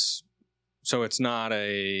not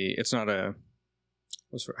a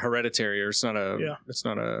hereditary, or it's not a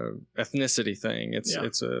ethnicity thing.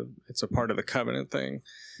 It's a part of the covenant thing.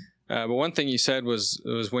 But one thing you said was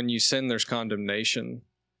when you sin, there's condemnation.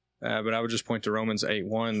 But I would just point to Romans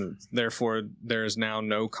 8:1. Therefore, there is now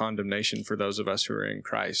no condemnation for those of us who are in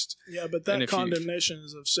Christ. Yeah, but that condemnation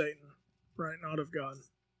is of Satan, right? Not of God.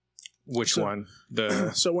 Which one?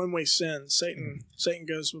 So when we sin, Satan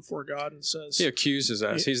goes before God and says, he accuses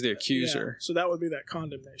us. He's the accuser. Yeah, so that would be that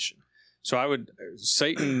condemnation. So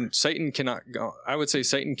Satan cannot go. I would say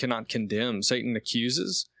Satan cannot condemn. Satan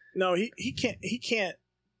accuses. No, he can't.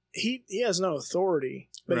 He has no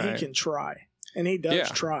authority, but he can try. And he does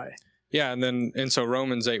try. Yeah, and so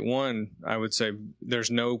Romans 8:1, I would say there's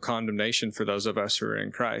no condemnation for those of us who are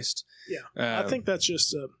in Christ. Yeah, I think that's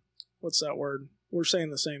just what's that word? We're saying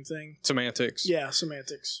the same thing. Semantics. Yeah,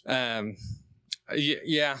 semantics. Yeah,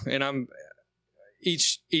 and I'm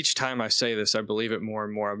each time I say this, I believe it more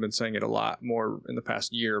and more. I've been saying it a lot more in the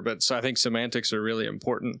past year, but so I think semantics are really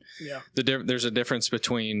important. Yeah, there's a difference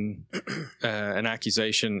between an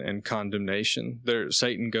accusation and condemnation.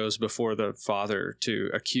 Satan goes before the Father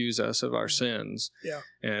to accuse us of our sins. Yeah,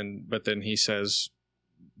 but then he says,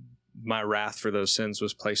 "My wrath for those sins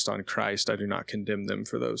was placed on Christ. I do not condemn them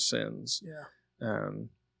for those sins." Yeah.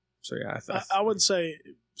 So yeah, I would say.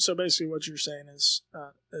 So basically what you're saying is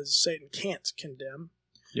Satan can't condemn.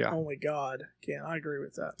 Yeah. Only God can. I agree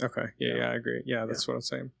with that. Okay. Yeah, I agree. Yeah, that's what I'm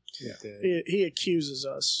saying. Yeah. He accuses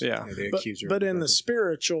us. Yeah. But in the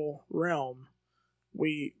spiritual realm,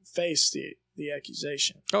 we face the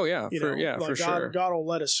accusation. Oh, yeah. For sure. God will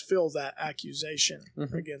let us feel that accusation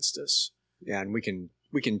against us. Yeah, and we can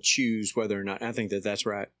choose whether or not. I think that's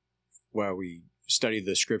right. Why we study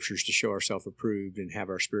the scriptures to show ourselves approved and have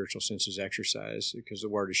our spiritual senses exercised, because the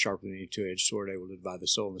word is sharper than any two-edged sword, able to divide the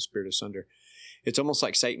soul and the spirit asunder. It's almost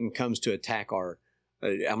like Satan comes to attack our,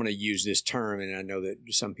 I'm going to use this term, and I know that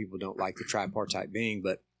some people don't like the tripartite being,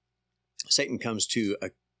 but Satan comes to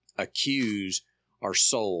accuse our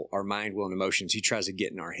soul, our mind, will, and emotions. He tries to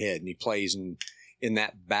get in our head, and he plays in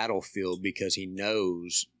that battlefield because he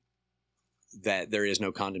knows that there is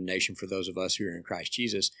no condemnation for those of us who are in Christ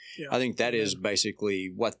Jesus. Yeah. I think that is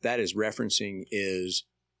basically what that is referencing is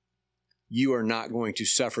you are not going to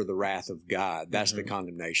suffer the wrath of God. That's the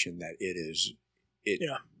condemnation that it is.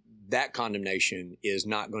 that condemnation is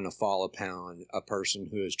not going to fall upon a person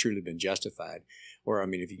who has truly been justified. Or, I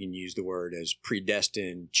mean, if you can use the word as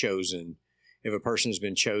predestined, chosen. If a person has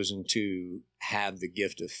been chosen to have the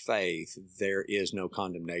gift of faith, there is no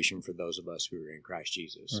condemnation for those of us who are in Christ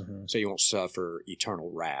Jesus. Mm-hmm. So you won't suffer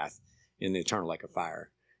eternal wrath in the eternal lake of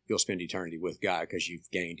fire. You'll spend eternity with God because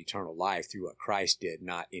you've gained eternal life through what Christ did,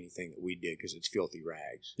 not anything that we did because it's filthy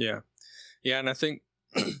rags. Yeah. Yeah, and I think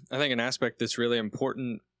an aspect that's really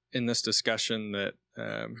important in this discussion that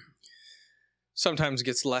sometimes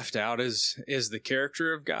gets left out is the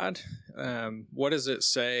character of God. What does it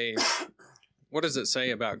say? What does it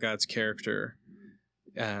say about God's character?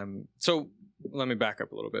 So let me back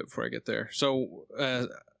up a little bit before I get there. So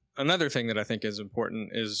another thing that I think is important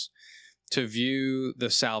is to view the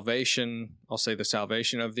salvation, I'll say the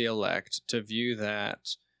salvation of the elect, to view that,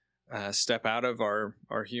 step out of our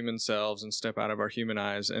human selves and step out of our human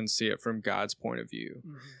eyes and see it from God's point of view.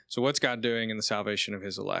 Mm-hmm. So what's God doing in the salvation of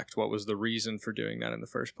his elect? What was the reason for doing that in the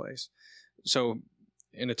first place? So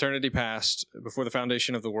in eternity past, before the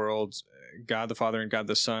foundation of the world, God the Father and God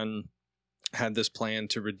the Son had this plan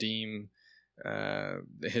to redeem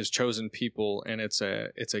his chosen people, and it's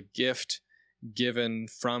a gift given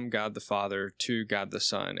from God the Father to God the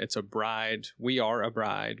Son. It's a bride. We are a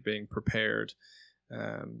bride being prepared,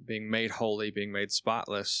 being made holy, being made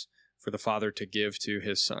spotless for the Father to give to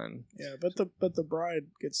his Son. Yeah, but the bride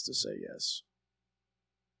gets to say yes.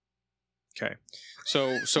 Okay,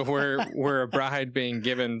 so we're a bride being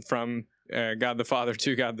given from God the Father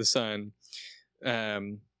to God the Son,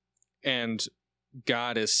 and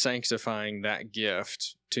God is sanctifying that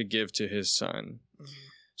gift to give to his Son. Mm-hmm.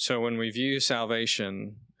 So when we view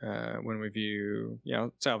salvation,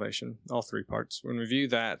 salvation, all three parts, when we view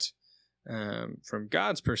that from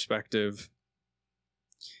God's perspective,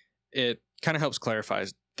 it kind of helps clarify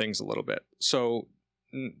things a little bit. So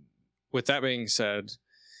with that being said,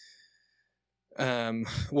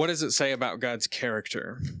 what does it say about God's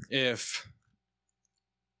character? If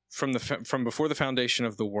from before the foundation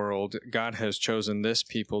of the world, God has chosen this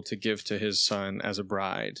people to give to his Son as a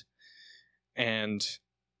bride, and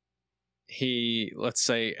he, let's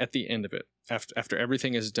say at the end of it, after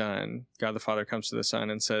everything is done, God the Father comes to the Son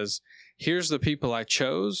and says, here's the people I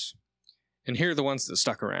chose, and here are the ones that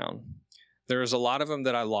stuck around. There's a lot of them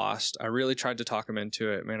that I lost. I really tried to talk them into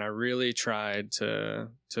it, man. I really tried to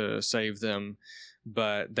save them,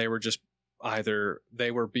 but they were just either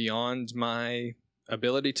they were beyond my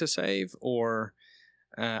ability to save, or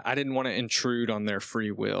I didn't want to intrude on their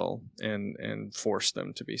free will and force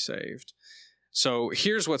them to be saved. So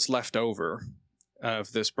here's what's left over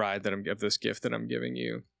of this bride of this gift that I'm giving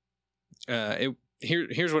you.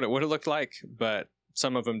 Here's what it would have looked like, but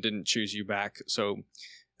some of them didn't choose you back. So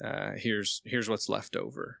here's what's left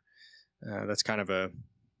over. That's kind of a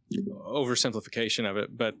oversimplification of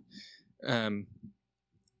it, but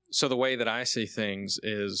so the way that I see things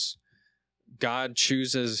is God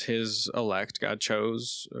chooses his elect. God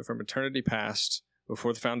chose from eternity past,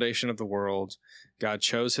 before the foundation of the world, God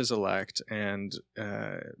chose his elect and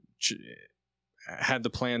had the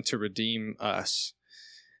plan to redeem us.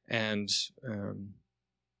 And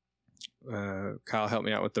Kyle, help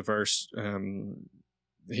me out with the verse.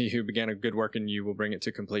 He who began a good work in you will bring it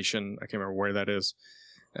to completion. I can't remember where that is.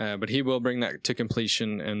 But he will bring that to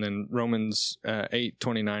completion. And then Romans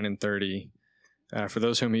 8:29 and 30. For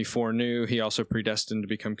those whom he foreknew, he also predestined to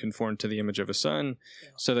become conformed to the image of his Son,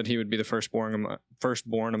 so that he would be the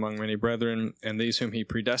firstborn among many brethren. And these whom he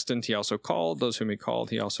predestined, he also called. Those whom he called,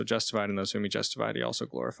 he also justified. And those whom he justified, he also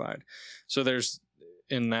glorified. So there's,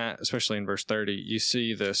 in that, especially in verse 30, you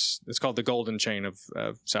see this. It's called the golden chain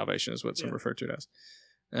of salvation, is what some refer to it as.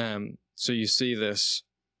 So you see this.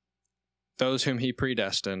 Those whom he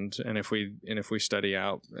predestined, and if we study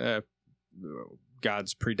out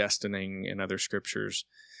God's predestining in other scriptures,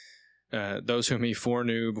 those whom he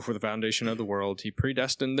foreknew before the foundation of the world, he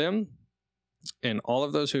predestined them, and all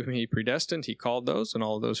of those whom he predestined, he called those, and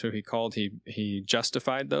all of those whom he called, he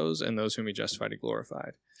justified those, and those whom he justified, he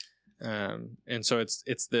glorified. And so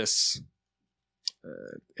it's this.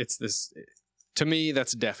 To me,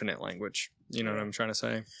 that's definite language. You know what I'm trying to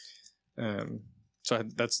say. So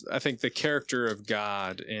I think the character of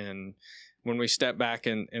God in. When we step back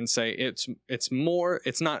and say it's more,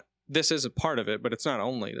 it's not, this is a part of it, but it's not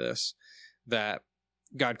only this, that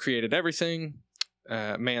God created everything,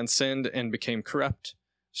 man sinned and became corrupt.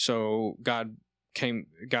 So God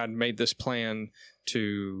made this plan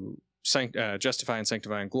to justify and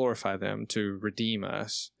sanctify and glorify them, to redeem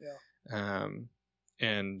us, and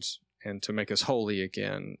to make us holy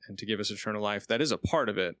again, and to give us eternal life. That is a part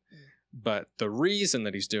of it. But the reason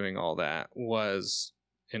that he's doing all that was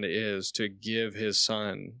and is to give his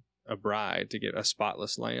son a bride, to get a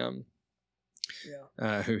spotless lamb,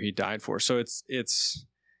 who he died for. So it's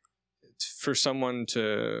for someone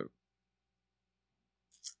to,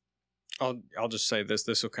 I'll just say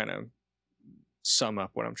this will kind of sum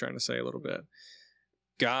up what I'm trying to say a little bit.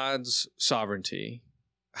 God's sovereignty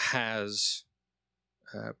has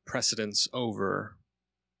precedence over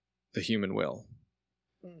the human will.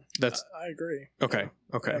 That's I agree. Okay.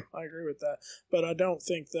 Yeah. Okay. Yeah, I agree with that. But I don't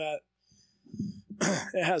think that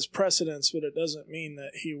it has precedence, but it doesn't mean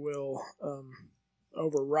that he will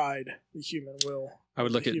override the human will. I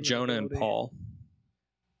would look at Jonah ability. and Paul.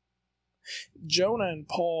 Jonah and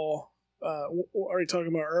Paul, are you talking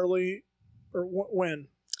about early or when?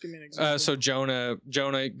 Give me an example. So Jonah,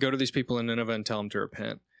 go to these people in Nineveh and tell them to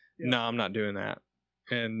repent. Yeah. No, I'm not doing that.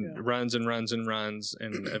 And runs and runs and runs,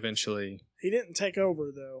 and eventually he didn't take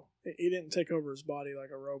over though. He didn't take over his body like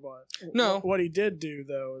a robot. No. What he did do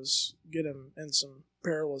though is get him in some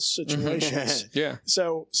perilous situations. Yeah.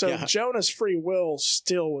 So Jonah's free will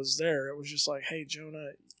still was there. It was just like, hey, Jonah,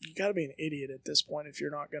 you got to be an idiot at this point if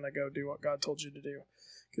you're not going to go do what God told you to do,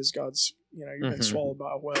 because God's, you've been swallowed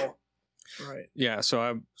by a whale, right? Yeah.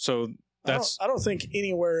 So that's. I don't think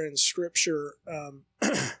anywhere in Scripture,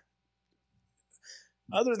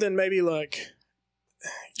 other than maybe like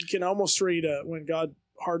you can almost read when God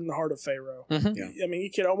hardened the heart of Pharaoh. Mm-hmm. I mean,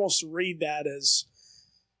 you could almost read that as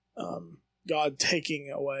God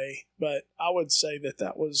taking away, but I would say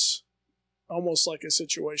that was almost like a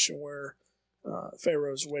situation where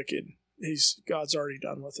Pharaoh's wicked. God's already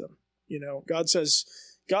done with him. God says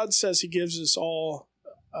he gives us all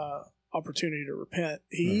opportunity to repent.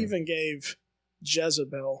 He even gave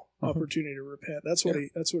Jezebel opportunity to repent. That's what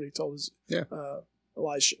he told us. Yeah.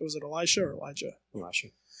 Elisha, was it Elisha or Elijah? Elisha.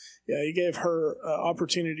 Yeah, he gave her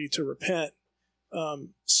opportunity to repent.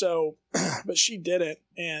 But she didn't.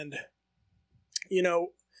 And,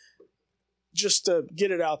 just to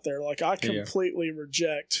get it out there, like I completely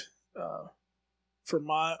reject, from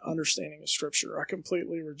my understanding of Scripture, I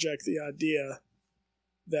completely reject the idea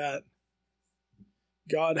that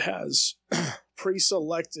God has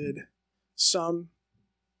pre-selected some,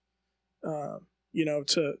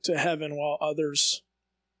 to heaven while others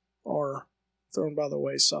are thrown by the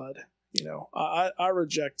wayside. I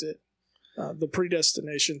reject it, the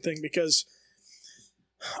predestination thing, because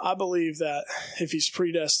I believe that if he's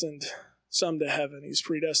predestined some to heaven, he's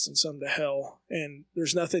predestined some to hell, and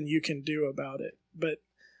there's nothing you can do about it. But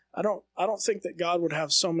I don't think that God would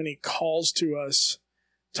have so many calls to us,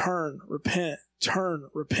 turn, repent, turn,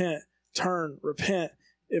 repent, turn, repent,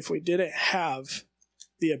 if we didn't have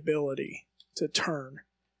the ability to turn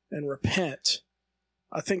and repent.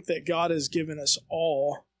 I think that God has given us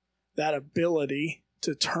all that ability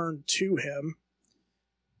to turn to him,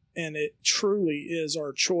 and it truly is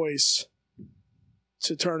our choice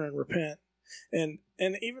to turn and repent. And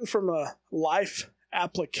even from a life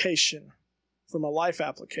application,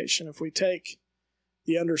 if we take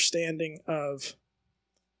the understanding of,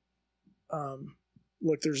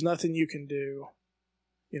 look, there's nothing you can do.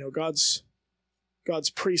 God's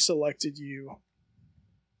pre-selected you.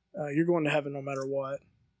 You're going to heaven no matter what.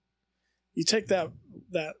 You take that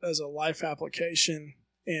as a life application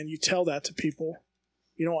and you tell that to people.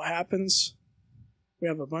 You know what happens? We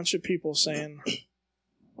have a bunch of people saying,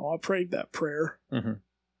 "Oh, I prayed that prayer. Mm-hmm.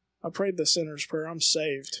 I prayed the sinner's prayer. I'm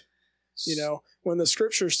saved." When the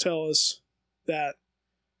Scriptures tell us that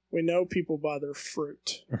we know people by their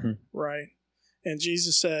fruit, right? And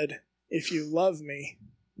Jesus said, "If you love me,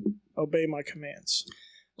 obey my commands."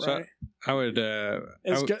 Right? So I would,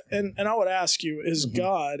 and I would ask you: is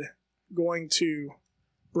God going to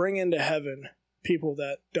bring into heaven people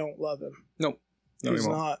that don't love him? Nope. No, he's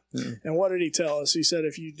not. Mm-hmm. And what did he tell us? He said,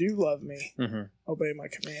 if you do love me, obey my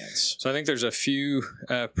commands. So I think there's a few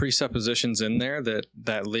presuppositions in there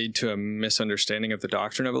that lead to a misunderstanding of the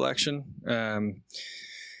doctrine of election.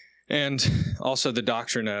 And also the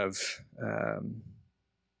doctrine of...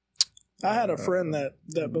 I had a friend that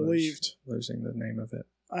believed... Losing the name of it.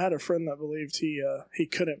 I had a friend that believed he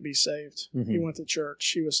couldn't be saved. He went to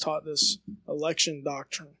church. He was taught this election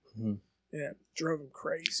doctrine. And it drove him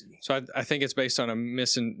crazy. So I think it's based on a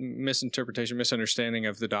misinterpretation, misunderstanding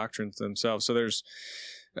of the doctrines themselves. So there's,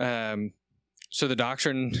 the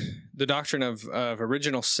doctrine of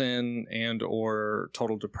original sin and or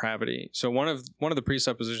total depravity. So one of the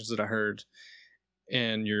presuppositions that I heard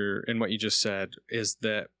in what you just said is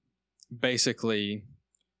that basically,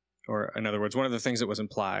 or in other words, one of the things that was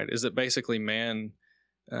implied is that basically man,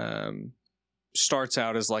 starts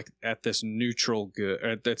out as like at this neutral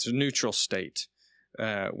state,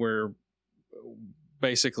 where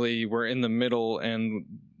basically we're in the middle, and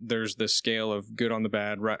there's this scale of good on the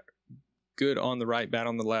bad, right, good on the right, bad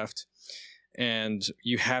on the left, and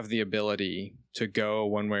you have the ability to go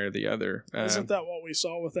one way or the other. Isn't that what we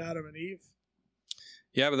saw with Adam and Eve?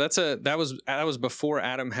 Yeah, but that was before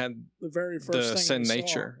Adam had The very first the thing sin we saw.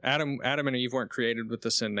 nature. Adam and Eve weren't created with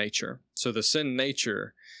the sin nature. So the sin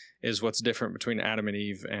nature is what's different between Adam and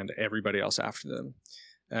Eve and everybody else after them.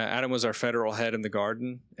 Adam was our federal head in the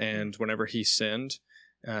garden, and whenever he sinned,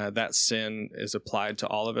 that sin is applied to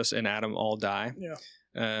all of us, and Adam all die. Yeah.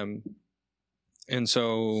 And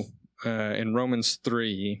so in Romans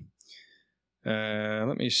 3,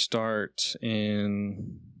 let me start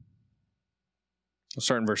in... We'll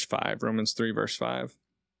start in verse 5, Romans 3, verse 5.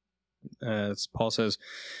 Paul says,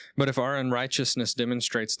 "But if our unrighteousness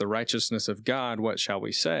demonstrates the righteousness of God, what shall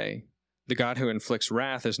we say? The God who inflicts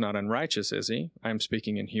wrath is not unrighteous, is he? I am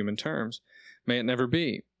speaking in human terms. May it never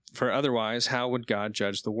be. For otherwise, how would God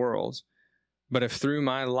judge the world? But if through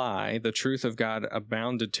my lie the truth of God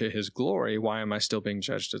abounded to his glory, why am I still being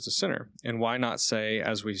judged as a sinner? And why not say,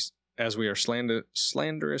 as we are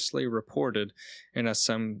slanderously reported, and as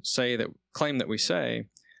some claim that we say,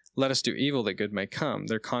 let us do evil that good may come.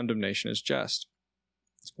 Their condemnation is just.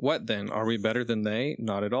 What then? Are we better than they?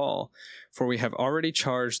 Not at all. For we have already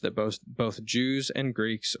charged that both Jews and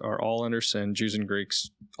Greeks are all under sin. Jews and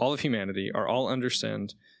Greeks, all of humanity, are all under sin.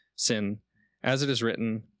 As it is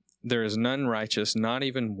written, there is none righteous, not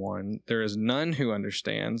even one. There is none who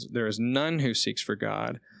understands. There is none who seeks for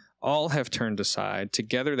God. All have turned aside.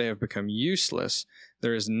 Together they have become useless.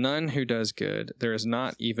 There is none who does good. There is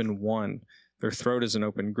not even one. Their throat is an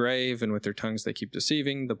open grave, and with their tongues they keep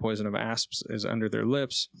deceiving. The poison of asps is under their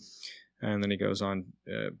lips." And then he goes on,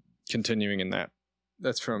 continuing in that.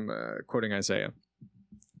 That's from quoting Isaiah.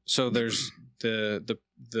 So there's the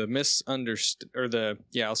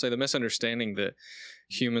misunderstanding that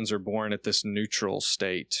humans are born at this neutral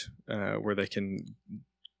state where they can,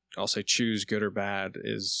 I'll say, choose good or bad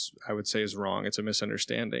is wrong. It's a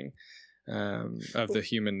misunderstanding of the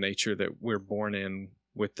human nature that we're born in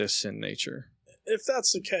with this sin nature. If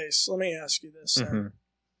that's the case, let me ask you this. Mm-hmm.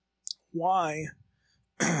 Why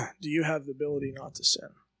do you have the ability not to sin?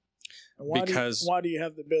 And why do you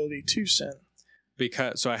have the ability to sin?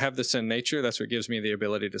 So I have the sin nature. That's what gives me the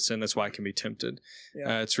ability to sin. That's why I can be tempted.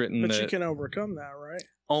 Yeah. It's written but that you can overcome that, right?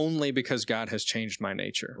 Only because God has changed my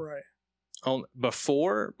nature. Right.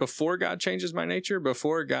 Before God changes my nature,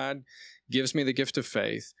 before God gives me the gift of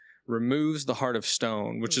faith, removes the heart of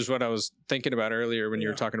stone, which is what I was thinking about earlier when you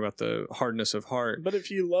were talking about the hardness of heart. But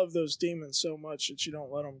if you love those demons so much that you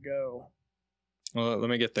don't let them go. Well, let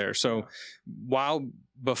me get there. So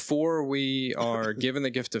before we are given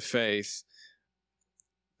the gift of faith,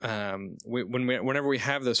 whenever we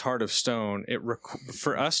have this heart of stone,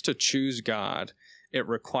 for us to choose God, it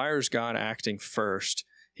requires God acting first.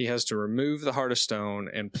 He has to remove the heart of stone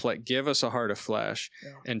and give us a heart of flesh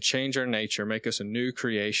and change our nature, make us a new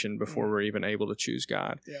creation before we're even able to choose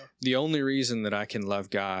God. Yeah. The only reason that I can love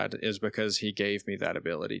God is because he gave me that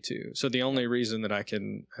ability to. So the only reason that I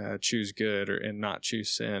can choose good and not choose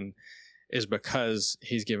sin is because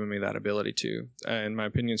he's given me that ability to. In my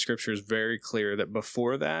opinion, Scripture is very clear that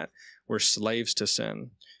before that, we're slaves to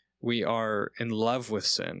sin. We are in love with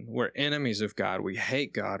sin. We're enemies of God. We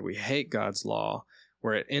hate God. We hate God's law.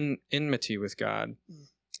 We're at enmity with God,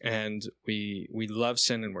 and we love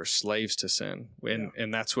sin, and we're slaves to sin.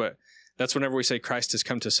 And that's whenever we say Christ has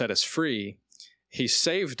come to set us free, he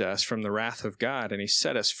saved us from the wrath of God, and he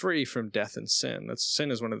set us free from death and sin. Sin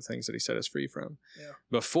is one of the things that he set us free from. Yeah.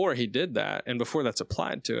 Before he did that, and before that's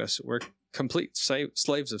applied to us, we're complete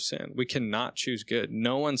slaves of sin. We cannot choose good.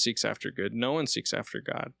 No one seeks after good. No one seeks after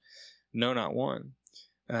God. No, not one.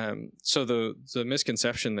 So the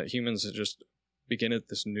misconception that humans are just begin at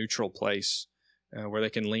this neutral place where they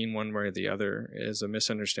can lean one way or the other is a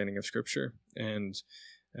misunderstanding of Scripture. And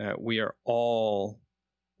we are all,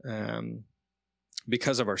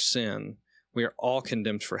 because of our sin, we are all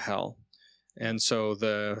condemned for hell. And so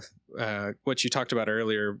what you talked about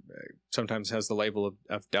earlier sometimes has the label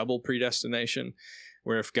of double predestination,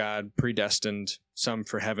 where if God predestined some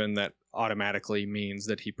for heaven, that automatically means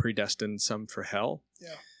that he predestined some for hell.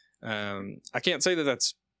 Yeah. I can't say that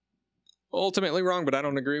that's ultimately wrong, but I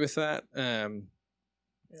don't agree with that. And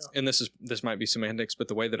this might be semantics, but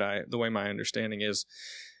the way my understanding is,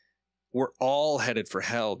 we're all headed for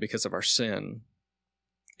hell because of our sin,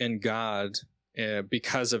 and God,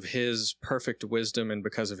 because of his perfect wisdom and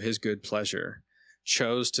because of his good pleasure,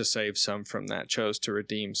 chose to save some from that, chose to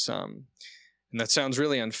redeem some. And that sounds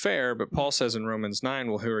really unfair, but Paul says in Romans 9,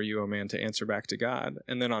 well, who are you, O man, to answer back to God?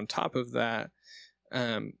 And then on top of that,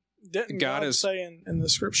 Didn't God say in the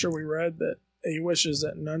scripture we read that he wishes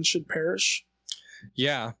that none should perish?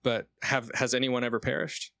 Yeah, but has anyone ever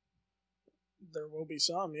perished? There will be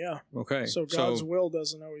some, yeah. Okay. So God's will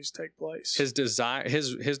doesn't always take place. His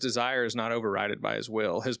desire is not overridden by his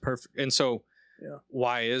will. And so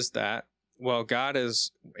why is that? Well, God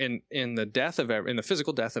is in the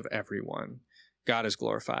physical death of everyone, God is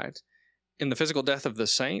glorified. In the physical death of the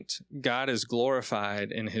saint, God is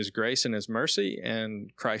glorified in his grace and his mercy and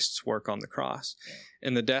Christ's work on the cross.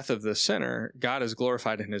 In the death of the sinner, God is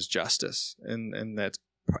glorified in his justice, and that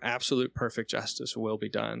absolute perfect justice will be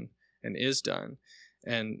done and is done.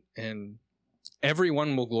 And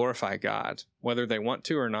everyone will glorify God, whether they want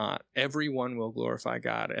to or not. Everyone will glorify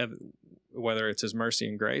God, whether it's his mercy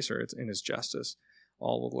and grace or it's in his justice.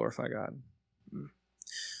 All will glorify God.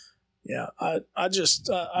 Yeah, I just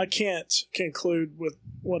I can't conclude with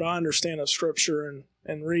what I understand of Scripture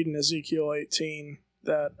and reading Ezekiel 18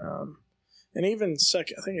 that and even I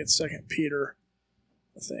think it's 2 Peter.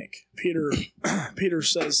 I think Peter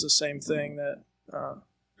says the same thing, that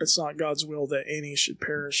it's not God's will that any should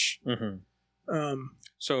perish. Mm-hmm.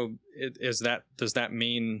 So does that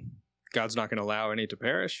mean God's not going to allow any to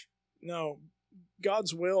perish? No,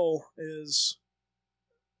 God's will is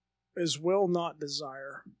will, not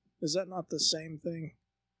desire. Is that not the same thing?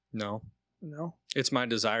 No. No? It's my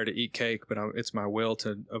desire to eat cake, but it's my will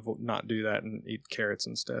to not do that and eat carrots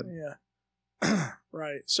instead. Yeah.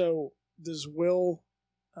 Right. So does will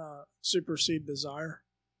supersede desire?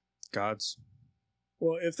 God's.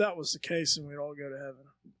 Well, if that was the case, then we'd all go to heaven.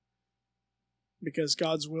 Because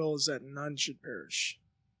God's will is that none should perish.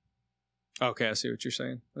 Okay, I see what you're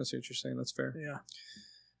saying. That's fair.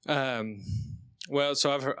 Yeah. Well,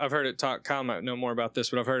 so I've heard it talk. Kyle might know more about this,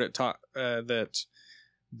 but I've heard it talk that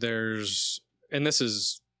there's, and this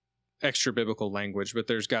is extra biblical language, but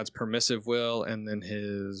there's God's permissive will and then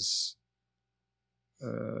his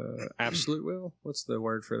absolute will. What's the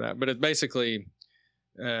word for that? But it's basically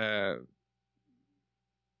God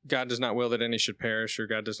does not will that any should perish, or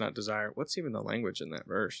God does not desire. What's even the language in that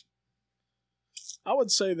verse? I would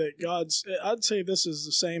say that I'd say this is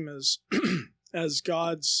the same as as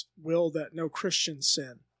God's will that no Christians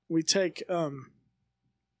sin. We take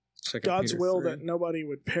God's will 3. That nobody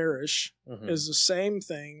would perish is the same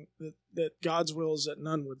thing that God's will is that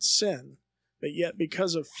none would sin. But yet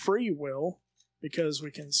because of free will, because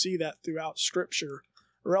we can see that throughout Scripture,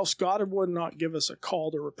 or else God would not give us a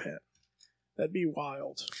call to repent. That'd be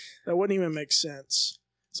wild. That wouldn't even make sense.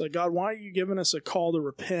 It's like, God, why are you giving us a call to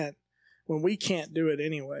repent when we can't do it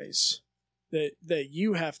anyways? That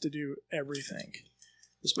you have to do everything.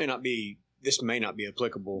 This may not be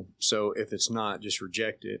applicable, so if it's not, just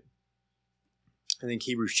reject it. I think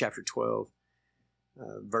Hebrews chapter 12,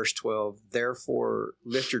 verse 12, therefore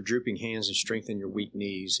lift your drooping hands and strengthen your weak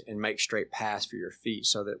knees and make straight paths for your feet,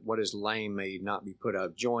 so that what is lame may not be put out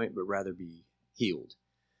of joint, but rather be healed.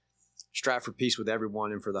 Strive for peace with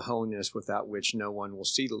everyone and for the holiness without which no one will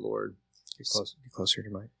see the Lord. Get closer to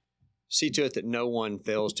your mic. See to it that no one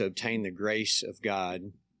fails to obtain the grace of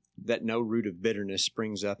God, that no root of bitterness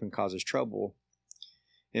springs up and causes trouble,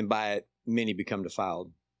 and by it many become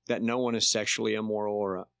defiled, that no one is sexually immoral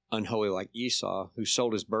or unholy like Esau, who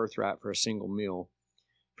sold his birthright for a single meal.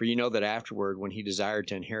 For you know that afterward, when he desired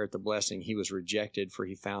to inherit the blessing, he was rejected, for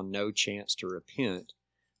he found no chance to repent,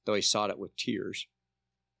 though he sought it with tears.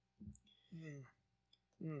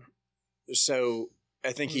 So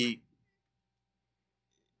I think he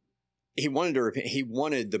wanted to repent. He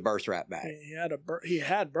wanted the birthright back. He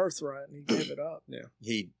had birthright and he gave it up. Yeah.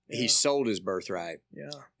 He sold his birthright.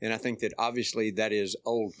 Yeah. And I think that obviously that is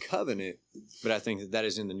Old Covenant, but I think that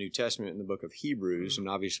is in the New Testament in the book of Hebrews. And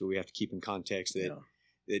obviously we have to keep in context that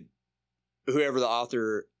whoever the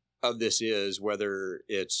author of this is, whether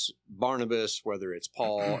it's Barnabas, whether it's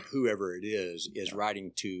Paul, whoever it is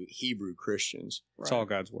writing to Hebrew Christians. It's all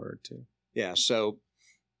God's word too. Yeah. So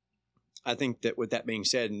I think that with that being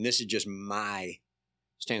said, and this is just my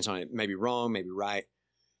stance on it, maybe wrong, maybe right.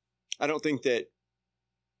 I don't think that,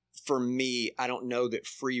 for me, I don't know that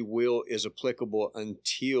free will is applicable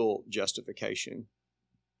until justification.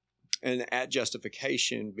 And at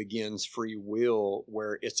justification begins free will,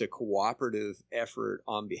 where it's a cooperative effort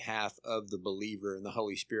on behalf of the believer and the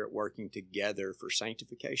Holy Spirit working together for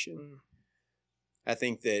sanctification. I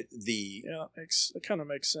think that it kind of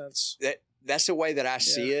makes sense. That's the way that I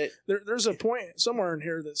see it. There's a point somewhere in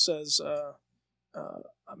here that says,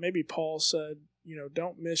 maybe Paul said,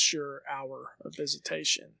 don't miss your hour of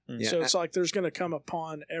visitation. Yeah. So it's like there's going to come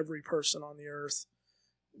upon every person on the earth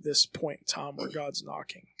this point in time where God's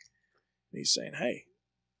knocking. And he's saying, hey,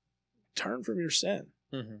 turn from your sin.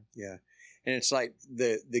 Yeah. And it's like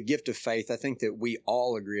the gift of faith. I think that we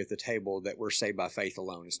all agree at the table that we're saved by faith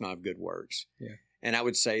alone. It's not of good works. Yeah. And I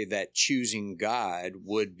would say that choosing God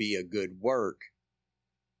would be a good work.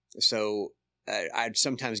 So I'd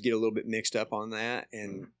sometimes get a little bit mixed up on that.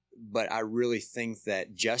 But I really think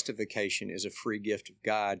that justification is a free gift of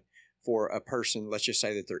God for a person. Let's just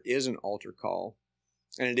say that there is an altar call,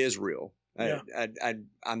 and it is real. Yeah.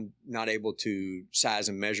 I'm not able to size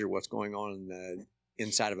and measure what's going on in the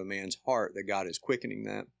inside of a man's heart, that God is quickening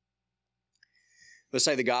that. Let's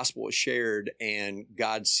say the gospel is shared and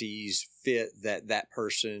God sees fit that that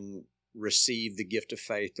person receive the gift of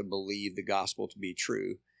faith to believe the gospel to be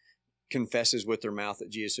true, confesses with their mouth that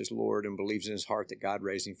Jesus is Lord, and believes in his heart that God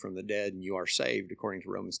raised him from the dead, and you are saved, according to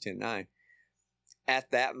Romans 10:9. At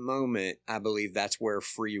that moment, I believe that's where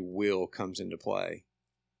free will comes into play.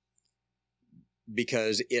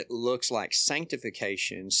 Because it looks like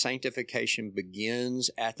sanctification. Sanctification begins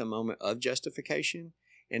at the moment of justification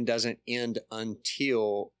and doesn't end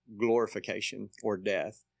until glorification or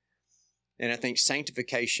death. And I think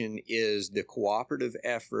sanctification is the cooperative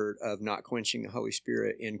effort of not quenching the Holy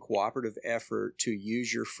Spirit, in cooperative effort to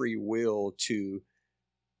use your free will to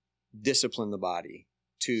discipline the body,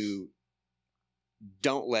 to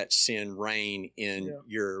don't let sin reign in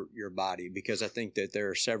your body. Because I think that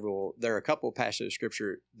there are a couple of passages of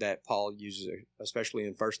scripture that Paul uses, especially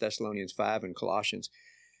in 1 Thessalonians 5 and Colossians,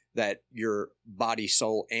 that your body,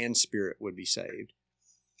 soul, and spirit would be saved.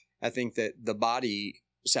 I think that the body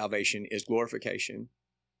salvation is glorification,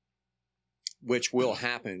 which will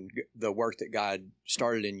happen. The work that God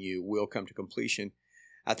started in you will come to completion.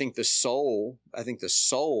 I think the soul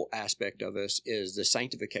aspect of us is the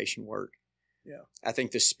sanctification work. Yeah. I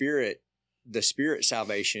think the spirit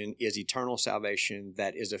salvation is eternal salvation,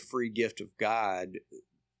 that is a free gift of God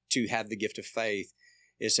to have the gift of faith.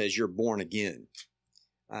 It says you're born again,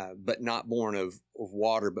 but not born of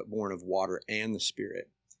water, but born of water and the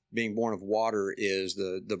Spirit. Being born of water is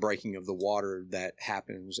the breaking of the water that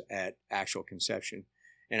happens at actual conception.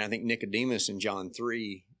 And I think Nicodemus in John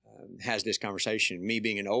 3 has this conversation. Me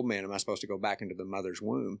being an old man, am I supposed to go back into the mother's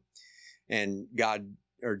womb? And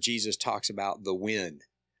Jesus talks about the wind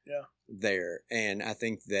there. And I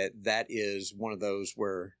think that is one of those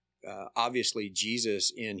where obviously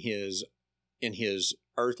Jesus in his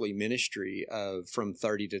earthly ministry from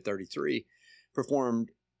 30 to 33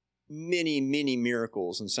 performed many, many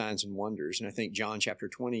miracles and signs and wonders. And I think John chapter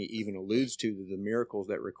 20 even alludes to the miracles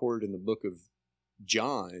that recorded in the book of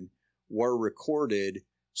John were recorded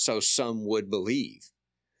so some would believe.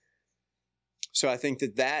 So I think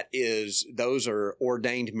those are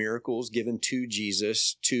ordained miracles given to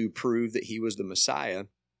Jesus to prove that he was the Messiah.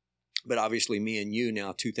 But obviously me and you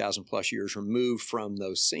now 2,000 plus years removed from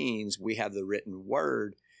those scenes, we have the written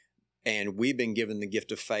word, and we've been given the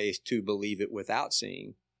gift of faith to believe it without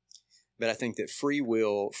seeing. But I think that free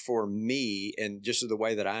will for me, and just the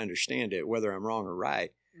way that I understand it, whether I'm wrong or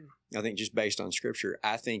right, I think just based on scripture,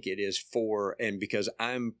 I think it is and because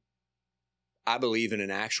I believe in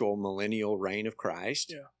an actual millennial reign of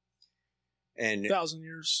Christ. Yeah. And 1,000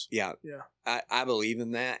 years. Yeah. Yeah. I believe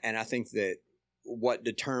in that. And I think that what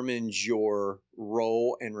determines your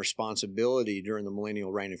role and responsibility during the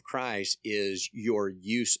millennial reign of Christ is your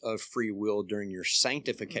use of free will during your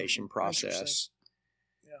sanctification process.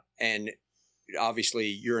 Yeah. And obviously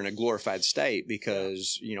you're in a glorified state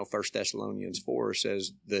because, 1 Thessalonians 4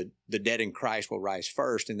 says the dead in Christ will rise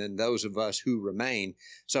first, and then those of us who remain.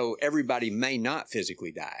 So everybody may not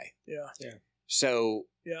physically die. Yeah. Yeah. So.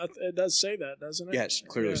 Yeah, it does say that, doesn't it? Yes,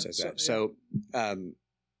 clearly says that. So,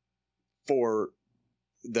 for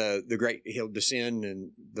the great, he'll descend,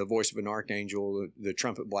 and the voice of an archangel, the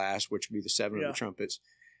trumpet blast, which will be the seven of the trumpets,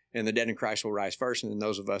 and the dead in Christ will rise first, and then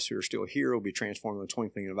those of us who are still here will be transformed in the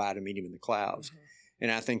twinkling of an eye to meet him in the clouds. Mm-hmm.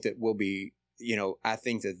 And I think that we'll be, I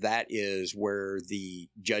think that is where the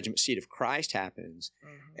judgment seat of Christ happens.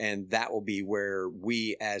 Mm-hmm. And that will be where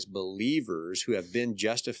we as believers who have been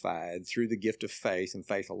justified through the gift of faith and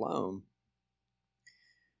faith alone,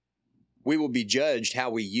 we will be judged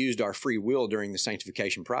how we used our free will during the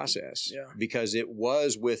sanctification process. Yeah. Because it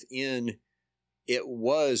was within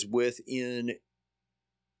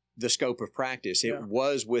the scope of practice. It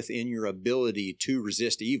was within your ability to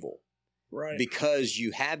resist evil. Right. Because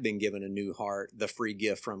you have been given a new heart, the free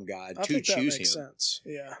gift from God to choose him. Sense.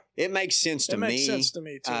 Yeah. It makes sense to me. It makes sense to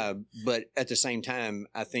me too. But at the same time,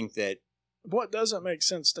 I think that what doesn't make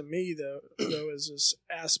sense to me though is this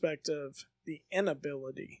aspect of the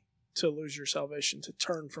inability to lose your salvation, to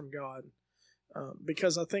turn from God.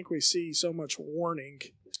 Because I think we see so much warning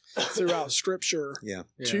throughout Scripture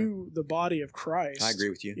to the body of Christ. I agree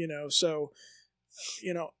with you.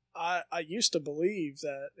 I used to believe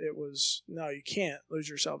that it was, no, you can't lose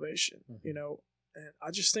your salvation, you know, and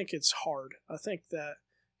I just think it's hard. I think that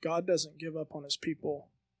God doesn't give up on his people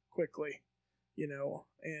quickly, you know,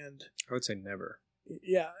 and I would say never.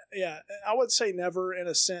 yeah, I would say never, in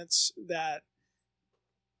a sense that,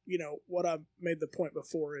 you know, what I made the point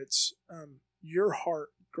before, it's your heart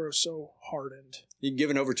grows so hardened. You're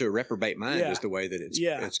given over to a reprobate mind is the way that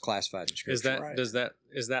it's classified in Scripture. Is that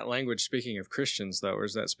is that language speaking of Christians though, or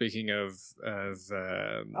is that speaking of I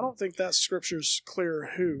don't think that Scripture's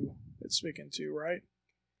clear who it's speaking to, right?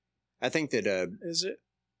 I think that is it?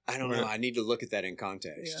 I don't know. I need to look at that in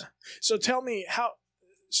context. Yeah. So tell me how.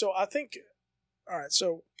 So I think. All right.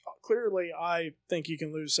 So clearly, I think you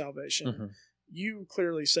can lose salvation. Mm-hmm. You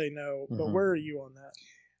clearly say no, but where are you on that?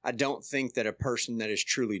 I don't think that a person that is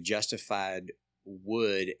truly justified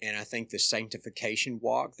would, and I think the sanctification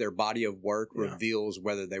walk, their body of work, reveals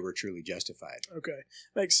whether they were truly justified. Okay,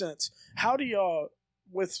 makes sense. How do y'all,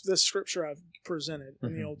 with this scripture I've presented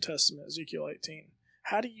in the Old Testament, Ezekiel 18,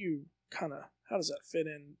 how does that fit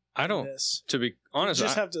in? I don't. This? To be honest, you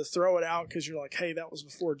just have to throw it out because you're like, hey, that was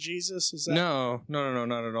before Jesus. Is that no,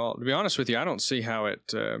 not at all. To be honest with you, I don't see how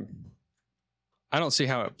it. I don't see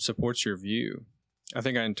how it supports your view. I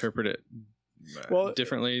think I interpret it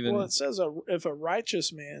differently than. Well, it says if a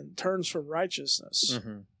righteous man turns from righteousness,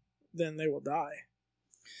 then they will die.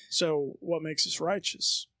 So, what makes us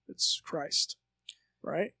righteous? It's Christ,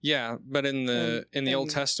 right? Yeah, but in the Old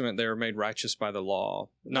Testament, they were made righteous by the law,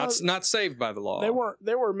 not saved by the law.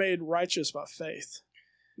 They were made righteous by faith,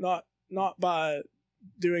 not by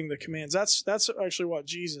doing the commands. That's actually what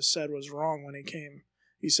Jesus said was wrong when he came.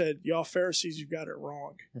 He said, "Y'all Pharisees, you got it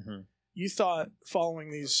wrong. You thought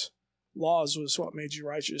following these laws was what made you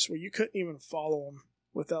righteous. Well, you couldn't even follow them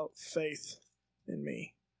without faith in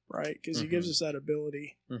me, right? Because he gives us that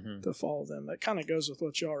ability to follow them. That kind of goes with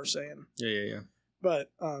what y'all are saying. Yeah.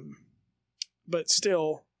 But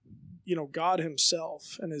still, you know, God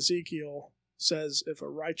himself in Ezekiel says, if a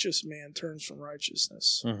righteous man turns from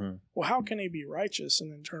righteousness, well, how can he be righteous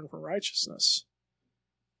and then turn from righteousness?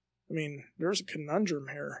 I mean, there's a conundrum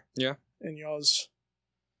here. Yeah. In y'all's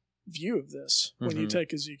view of this when you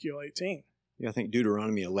take Ezekiel 18. Yeah, I think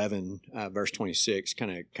Deuteronomy 11, verse 26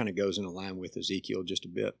 kind of goes in line with Ezekiel just a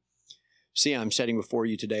bit. See, I'm setting before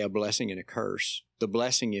you today a blessing and a curse. The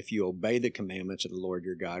blessing if you obey the commandments of the Lord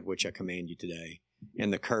your God, which I command you today,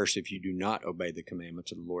 and the curse if you do not obey the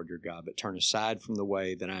commandments of the Lord your God, but turn aside from the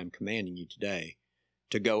way that I am commanding you today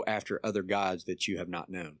to go after other gods that you have not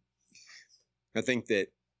known. I think that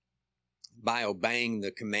by obeying the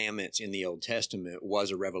commandments in the Old Testament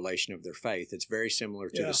was a revelation of their faith. It's very similar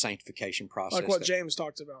to the sanctification process. Like what James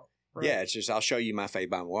talked about. Right? Yeah, it's just, I'll show you my faith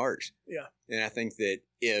by my works. Yeah. And I think that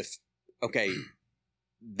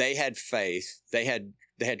they had faith, they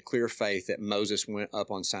had clear faith that Moses went up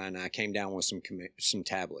on Sinai, came down with some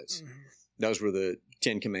tablets. Those were the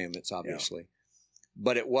 10 Commandments, obviously.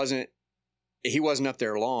 But he wasn't up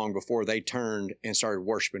there long before they turned and started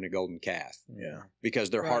worshiping a golden calf. Yeah.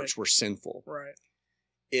 Because their hearts were sinful. Right.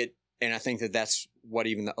 And I think that that's what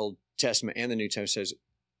even the Old Testament and the New Testament says,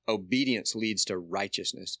 obedience leads to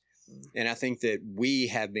righteousness. And I think that we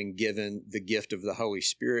have been given the gift of the Holy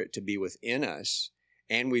Spirit to be within us.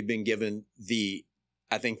 And we've been given the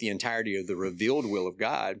entirety of the revealed will of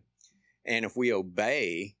God. And if we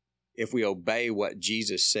obey what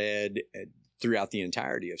Jesus said throughout the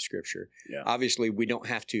entirety of Scripture. Yeah. Obviously, we don't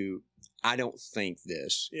have to, I don't think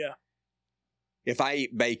this. Yeah. If I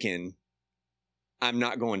eat bacon, I'm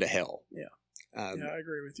not going to hell. Yeah. I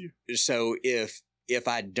agree with you. So if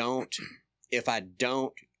I don't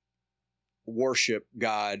worship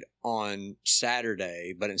God on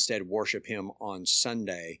Saturday, but instead worship him on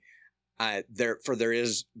Sunday, there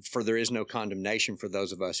is no condemnation for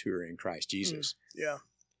those of us who are in Christ Jesus. Yeah.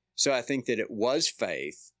 So I think that it was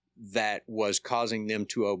faith that was causing them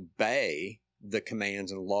to obey the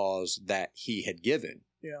commands and laws that he had given.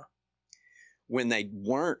 Yeah. When they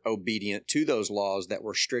weren't obedient to those laws that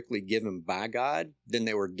were strictly given by God, then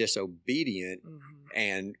they were disobedient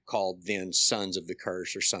and called then sons of the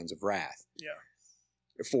curse or sons of wrath. Yeah.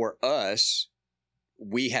 For us,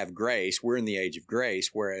 we have grace. We're in the age of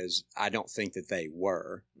grace, whereas I don't think that they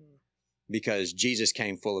were, because Jesus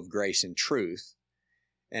came full of grace and truth.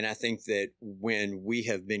 And I think that when we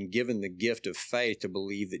have been given the gift of faith to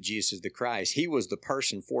believe that Jesus is the Christ, he was the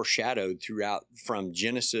person foreshadowed throughout from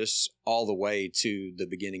Genesis all the way to the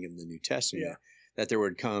beginning of the New Testament, that there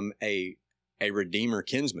would come a Redeemer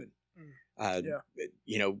kinsman,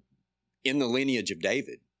 you know, in the lineage of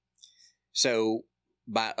David. So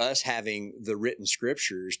by us having the written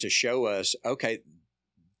scriptures to show us, okay,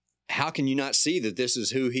 how can you not see that this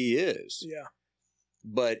is who he is? Yeah.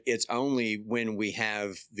 But it's only when we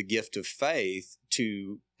have the gift of faith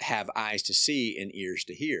to have eyes to see and ears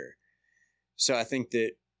to hear. So I think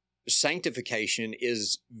that sanctification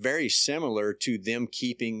is very similar to them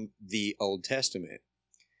keeping the Old Testament.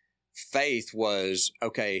 Faith was,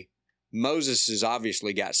 okay, Moses has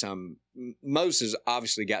obviously got some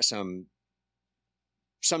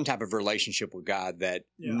some type of relationship with God that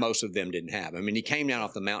most of them didn't have. I mean, he came down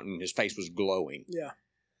off the mountain, his face was glowing. Yeah.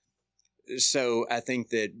 So I think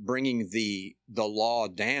that bringing the law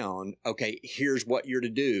down, okay, here's what you're to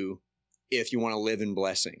do if you want to live in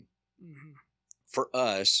blessing. Mm-hmm. For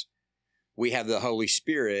us, we have the Holy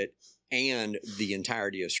Spirit and the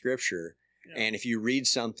entirety of Scripture. Yeah. And if you read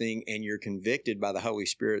something and you're convicted by the Holy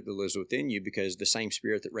Spirit that lives within you, because the same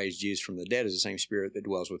Spirit that raised Jesus from the dead is the same Spirit that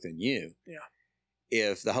dwells within you. Yeah.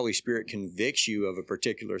 If the Holy Spirit convicts you of a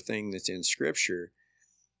particular thing that's in Scripture,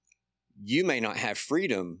 you may not have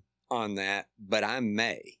freedom on that, but I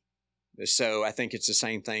may. So I think it's the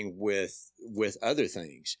same thing with other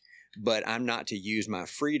things. But I'm not to use my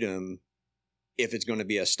freedom if it's going to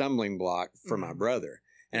be a stumbling block for my brother.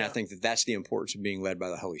 And I think that that's the importance of being led by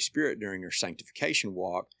the Holy Spirit during your sanctification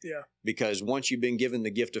walk. Yeah. Because once you've been given the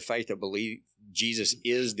gift of faith to believe Jesus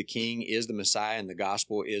is the King, is the Messiah, and the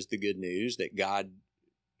gospel is the good news that God,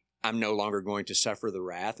 I'm no longer going to suffer the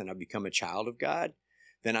wrath and I become a child of God,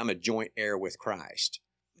 then I'm a joint heir with Christ.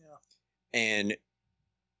 Yeah.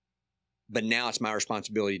 But now it's my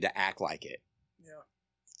responsibility to act like it. Yeah.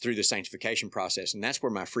 Through the sanctification process. And that's where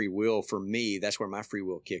my free will, for me, that's where my free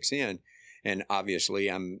will kicks in. And obviously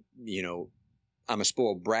I'm a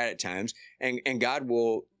spoiled brat at times, and God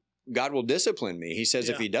will discipline me. He says,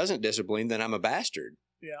 if he doesn't discipline, then I'm a bastard.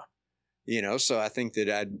 Yeah. So I think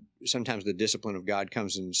that sometimes the discipline of God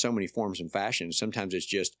comes in so many forms and fashions. Sometimes it's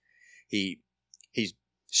just, he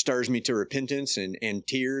stirs me to repentance and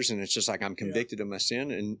tears. And it's just like, I'm convicted of my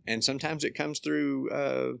sin. And sometimes it comes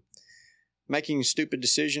through, making stupid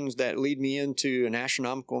decisions that lead me into an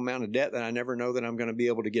astronomical amount of debt that I never know that I'm going to be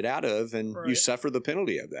able to get out of. And you suffer the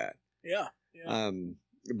penalty of that. Yeah. Yeah.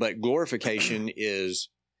 But glorification is,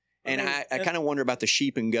 and I kind of wonder about the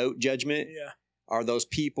sheep and goat judgment. Yeah. Are those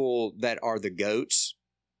people that are the goats?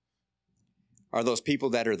 Are those people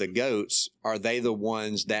that are the goats? Are they the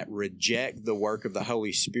ones that reject the work of the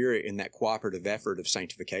Holy Spirit in that cooperative effort of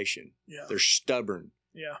sanctification? Yeah. They're stubborn.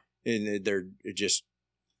 Yeah. And they're just,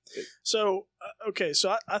 so, okay.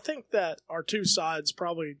 So I think that our two sides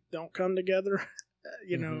probably don't come together,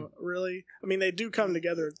 really. I mean, they do come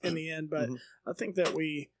together in the end, but I think that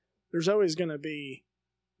there's always going to be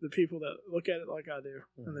the people that look at it like I do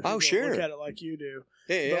and the people that look at it like you do.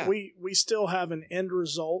 Yeah. But we still have an end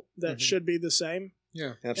result that should be the same.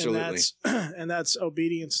 Yeah, absolutely. And that's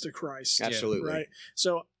obedience to Christ. Absolutely. Right.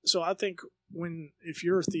 So I think if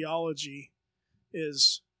your theology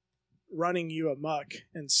is running you amok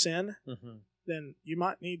in sin, then you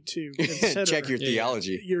might need to consider check your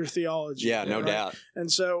theology. Your theology. Yeah, no doubt.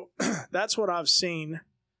 And so that's what I've seen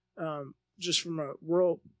just from a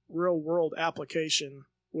real world application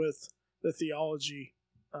with the theology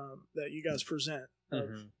that you guys present.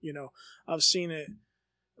 I've seen it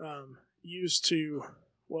used to,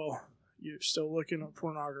 you're still looking at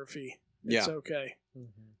pornography. It's okay.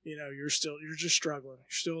 You're just struggling. You're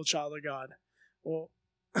still a child of God. Well,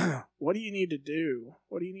 what do you need to do?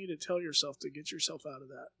 What do you need to tell yourself to get yourself out of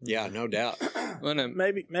that? Yeah, no doubt.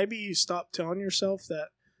 Maybe you stop telling yourself that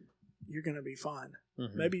you're going to be fine.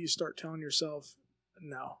 Maybe you start telling yourself,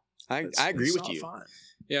 no. I agree with you. Fine.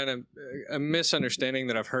 Yeah, and a misunderstanding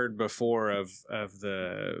that I've heard before of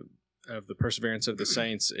the perseverance of the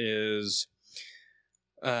saints is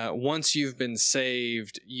once you've been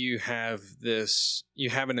saved, you have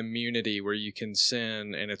an immunity where you can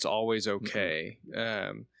sin and it's always okay.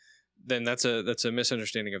 Then that's a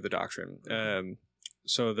misunderstanding of the doctrine.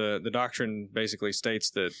 So the doctrine basically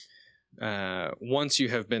states that once you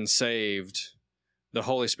have been saved, the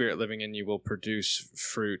Holy Spirit living in you will produce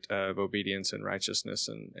fruit of obedience and righteousness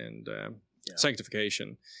and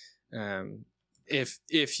sanctification. If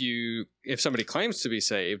somebody claims to be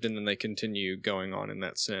saved and then they continue going on in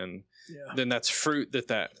that sin, then that's fruit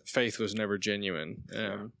that faith was never genuine.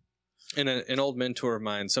 And an old mentor of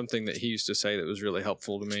mine, something that he used to say that was really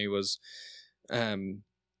helpful to me was,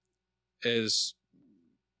 is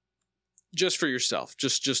just for yourself,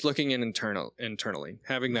 just looking in internally,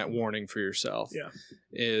 having that warning for yourself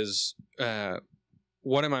is,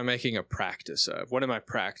 what am I making a practice of? What am I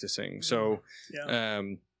practicing? So,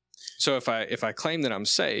 so if I claim that I'm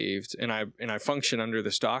saved and I function under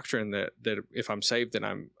this doctrine that if I'm saved, then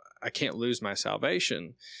I can't lose my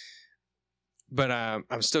salvation. but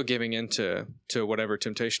I'm still giving into whatever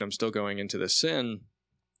temptation. I'm still going into the sin.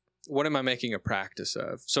 What am I making a practice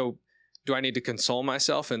of? So do I need to console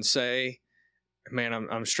myself and say, man,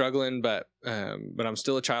 I'm struggling, but I'm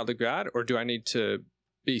still a child of God? Or do I need to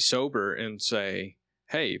be sober and say,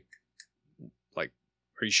 hey, like,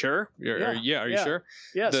 are you sure? Are you sure?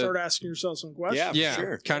 Yeah, start asking yourself some questions. Yeah, for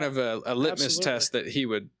sure. Kind of a litmus Absolutely. test that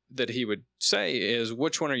he would say is,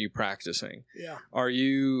 which one are you practicing? Yeah. Are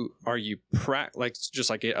you like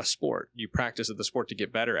just like a sport? You practice at the sport to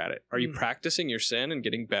get better at it. Are you practicing your sin and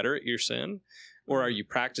getting better at your sin? Or are you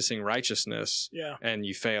practicing righteousness and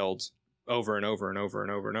you failed over and over and over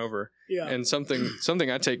and over and over? Yeah. And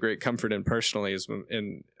something I take great comfort in personally is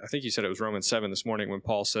in I think you said it was Romans 7 this morning when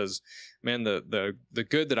Paul says, man, the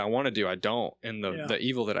good that I want to do, I don't. And the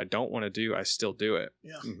evil that I don't want to do, I still do it.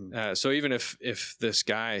 Yeah. Mm-hmm. So even if this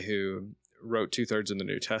guy who wrote 2/3 in the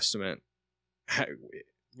New Testament,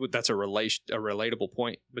 that's a relatable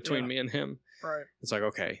point between me and him. Right. It's like,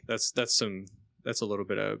 okay, that's a little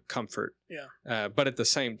bit of comfort. Yeah. But at the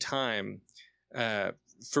same time,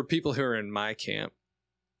 for people who are in my camp,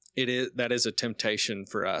 that is a temptation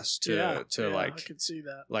for us to like, I could see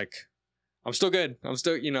that. like, I'm still good. I'm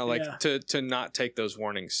still, to not take those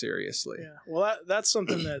warnings seriously. Yeah. Well, that's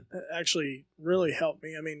something that actually really helped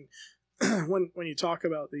me. I mean, when you talk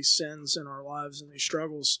about these sins in our lives and these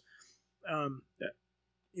struggles,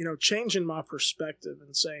 changing my perspective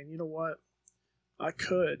and saying, you know what, I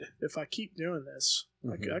could, if I keep doing this,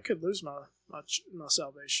 I could lose my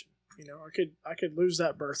salvation. I could lose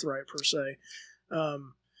that birthright per se.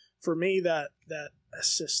 For me, that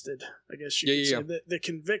assisted, I guess you could say. The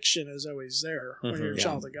conviction is always there when you're a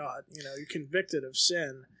child of God. You're convicted of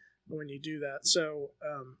sin when you do that. So,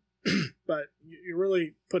 but you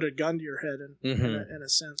really put a gun to your head in a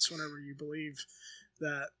sense whenever you believe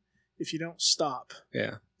that if you don't stop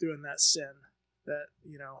doing that sin, that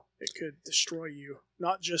it could destroy you,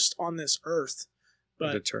 not just on this earth,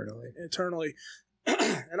 but eternally.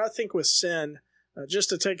 And I think with sin, just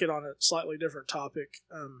to take it on a slightly different topic,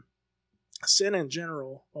 sin in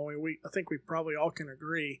general, I think we probably all can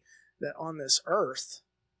agree that on this earth,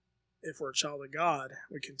 if we're a child of God,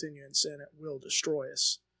 we continue in sin, it will destroy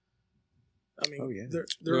us. I mean,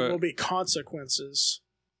 there will be consequences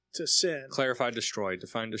to sin. Clarify, destroy,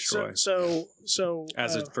 define destroy. So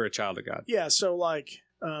for a child of God. Yeah. So like,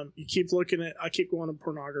 you keep I keep going to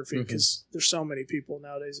pornography because there's so many people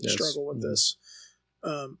nowadays that struggle with this.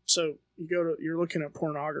 So you're looking at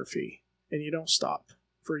pornography and you don't stop.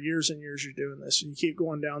 For years and years you're doing this and you keep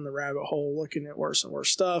going down the rabbit hole looking at worse and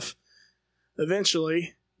worse stuff.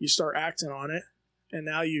 Eventually you start acting on it and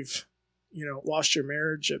now you've lost your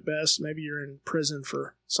marriage at best. Maybe you're in prison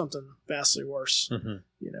for something vastly worse.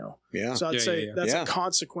 So I'd say that's a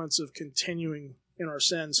consequence of continuing in our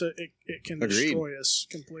sin. So it can destroy us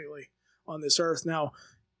completely on this earth. Now,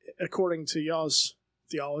 according to y'all's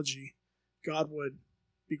theology, God would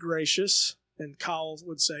be gracious, and Kyle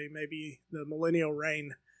would say maybe the millennial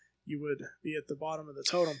reign, you would be at the bottom of the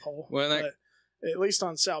totem pole. Well, but at least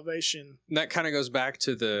on salvation, that kind of goes back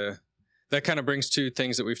to that kind of brings two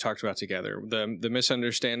things that we've talked about together: the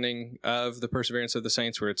misunderstanding of the perseverance of the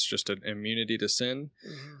saints, where it's just an immunity to sin,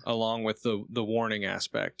 along with the warning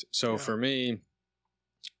aspect. So for me,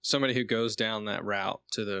 somebody who goes down that route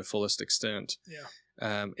to the fullest extent,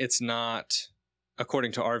 it's not,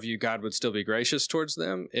 according to our view, God would still be gracious towards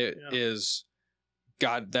them. It is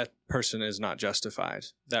God, that person is not justified.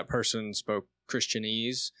 That person spoke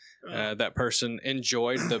Christianese. That person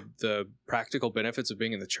enjoyed the practical benefits of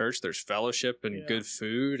being in the church. There's fellowship and good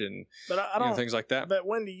food and I don't, things like that. But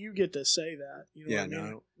when do you get to say that? What I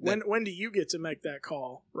mean? When do you get to make that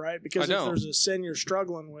call, right? Because if there's a sin you're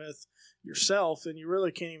struggling with yourself, then you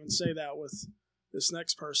really can't even say that with this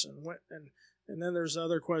next person. And then there's the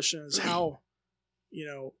other question is how,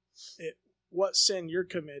 what sin you're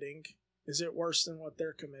committing. Is it worse than what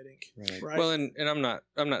they're committing? Right. Well, and I'm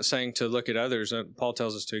not saying to look at others. Paul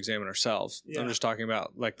tells us to examine ourselves. I'm just talking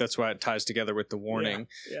about, like, that's why it ties together with the warning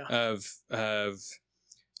of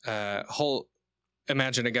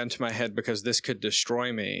imagine a gun to my head because this could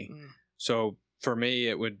destroy me. So for me,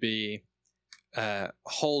 it would be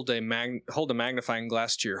hold a magnifying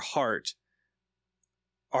glass to your heart.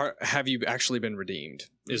 Have you actually been redeemed?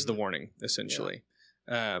 Is the warning essentially?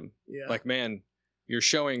 Like, man, you're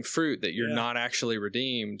showing fruit that you're not actually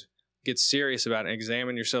redeemed. Get serious about it.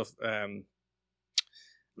 Examine yourself. Man,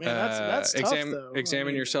 that's tough, though.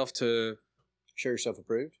 Examine yourself to show yourself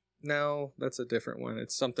approved. No, that's a different one.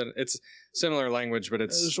 It's something. It's similar language, but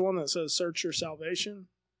it's. There's one that says, "Search your salvation."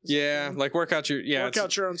 Yeah, like work out your work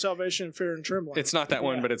out your own salvation, fear and trembling. It's not that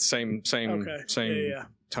one, but it's same Okay.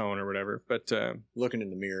 tone or whatever. But Looking in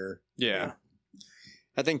the mirror. yeah.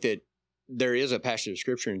 I think that there is a passage of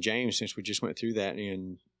scripture in James, since we just went through that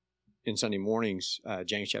in Sunday mornings.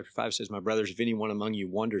 James chapter 5 says, "My brothers, if anyone among you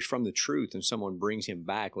wanders from the truth and someone brings him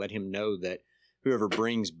back, let him know that whoever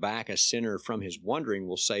brings back a sinner from his wandering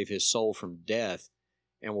will save his soul from death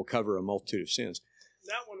and will cover a multitude of sins."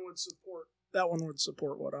 That one would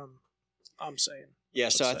support what I'm saying. Yeah,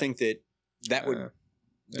 so I think that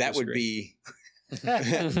would be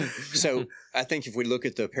so I think if we look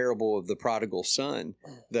at the parable of the prodigal son,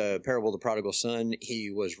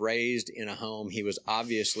 he was raised in a home. He was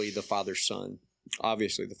obviously the father's son. I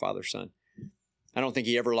don't think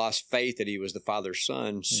he ever lost faith that he was the father's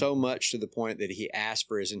son, so much to the point that he asked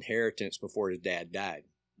for his inheritance before his dad died.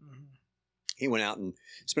 Mm-hmm. He went out and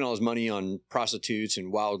spent all his money on prostitutes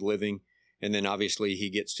and wild living. And then obviously he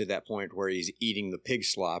gets to that point where he's eating the pig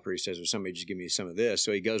slop, or he says, well, somebody just give me some of this.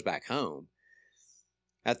 So he goes back home.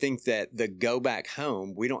 I think that the go back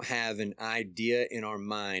home, we don't have an idea in our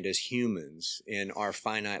mind as humans, in our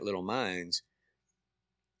finite little minds,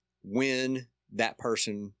 when that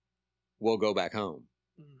person will go back home.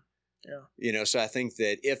 Yeah. So I think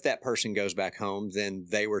that if that person goes back home, then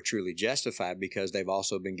they were truly justified because they've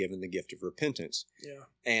also been given the gift of repentance. Yeah.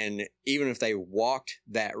 And even if they walked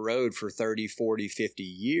that road for 30, 40, 50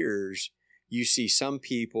 years, you see some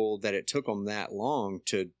people that it took them that long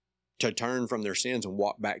to turn from their sins and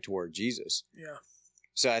walk back toward Jesus. Yeah.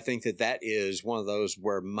 So I think that is one of those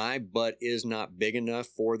where my butt is not big enough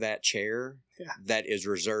for that chair. Yeah. That is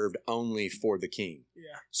reserved only for the king.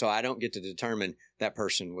 Yeah. So I don't get to determine that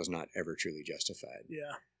person was not ever truly justified.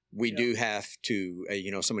 Yeah. We do have to,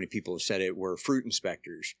 so many people have said it, we're fruit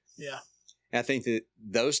inspectors. Yeah. And I think that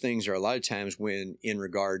those things are a lot of times when in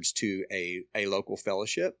regards to a local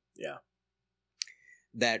fellowship. Yeah.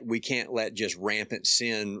 That we can't let just rampant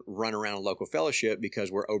sin run around a local fellowship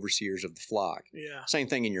because we're overseers of the flock. Yeah. Same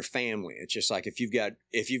thing in your family. It's just like if you've got,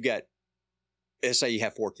 let's say you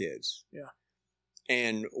have 4 kids. Yeah.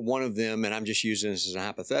 And one of them, and I'm just using this as a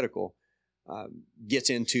hypothetical, gets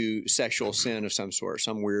into sexual sin of some sort,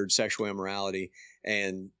 some weird sexual immorality,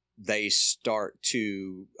 and they start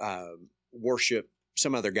to worship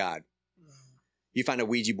some other god. Mm-hmm. You find a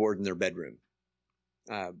Ouija board in their bedroom,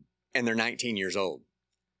 and they're 19 years old.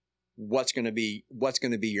 What's going to be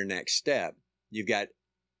your next step? You've got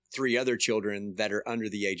 3 other children that are under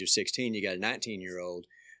the age of 16. You got a 19-year-old.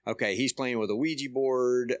 Okay, he's playing with a Ouija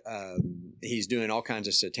board. He's doing all kinds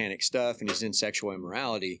of satanic stuff, and he's in sexual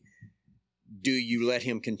immorality. Do you let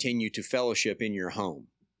him continue to fellowship in your home?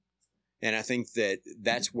 And I think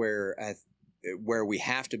that's where we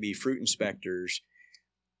have to be fruit inspectors.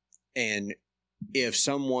 And if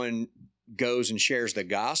someone goes and shares the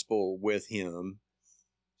gospel with him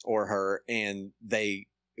or her, and they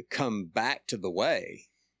come back to the way,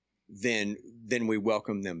 then we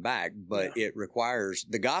welcome them back. But it requires,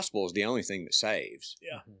 the gospel is the only thing that saves.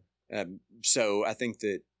 Yeah. So I think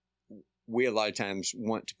that we a lot of times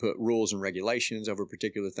want to put rules and regulations over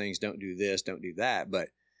particular things. Don't do this, don't do that. But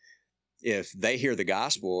if they hear the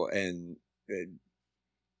gospel and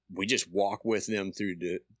we just walk with them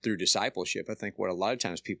through discipleship, I think what a lot of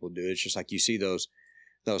times people do, it's just like you see those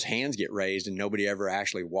hands get raised and nobody ever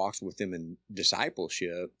actually walks with them in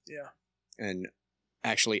discipleship. Yeah. And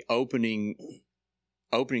actually opening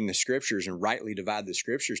the scriptures and rightly divide the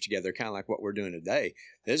scriptures together, kind of like what we're doing today.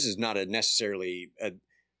 This is not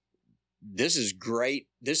this is great.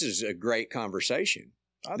 This is a great conversation.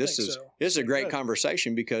 This is a great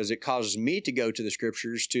conversation because it causes me to go to the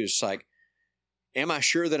scriptures to, it's like, am I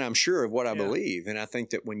sure that I'm sure of what I believe? And I think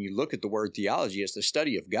that when you look at the word theology, it's the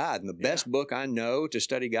study of God. And the best book I know to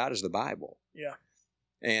study God is the Bible. Yeah.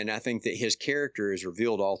 And I think that his character is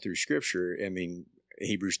revealed all through scripture. I mean,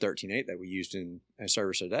 Hebrews 13:8 that we used in a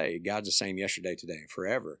service today, God's the same yesterday, today, and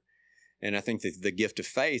forever. And I think that the gift of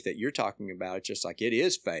faith that you're talking about, it's just like it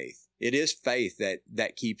is faith. It is faith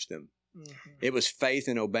that keeps them. Mm-hmm. It was faith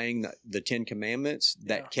in obeying the 10 Commandments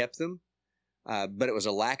that kept them, but it was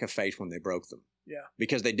a lack of faith when they broke them. Yeah,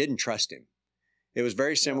 because they didn't trust him. It was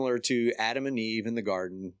very similar to Adam and Eve in the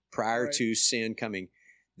garden prior to sin coming.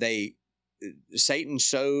 Satan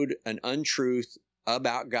sowed an untruth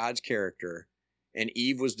about God's character, and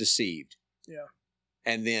Eve was deceived. Yeah,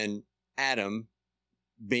 and then Adam,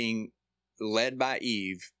 being led by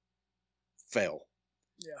Eve, fell.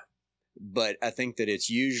 Yeah, but I think that it's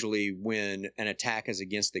usually when an attack is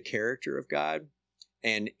against the character of God,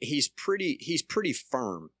 and he's pretty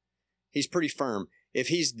firm. He's pretty firm. If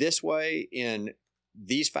he's this way in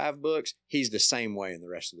these 5 books, he's the same way in the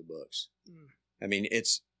rest of the books. Mm. I mean,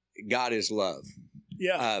 God is love.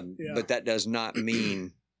 Yeah. But that does not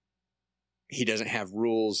mean he doesn't have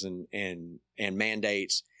rules and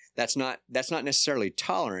mandates. That's not necessarily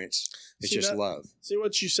tolerance. It's just love. See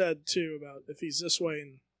what you said too about if he's this way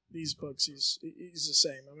in these books, he's the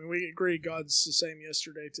same. I mean, we agree God's the same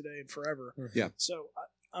yesterday, today, and forever. Yeah. So,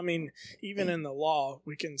 I mean, even in the law,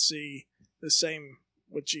 we can see the same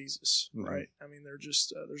with Jesus, right? I mean, they're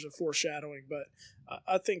just there's a foreshadowing, but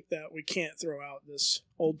I think that we can't throw out this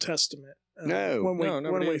Old Testament when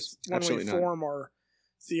we form our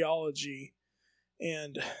theology.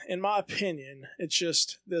 And in my opinion, it's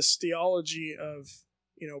just this theology of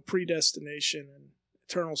predestination and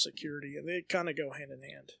eternal security, and they kind of go hand in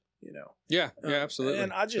hand. Yeah, absolutely.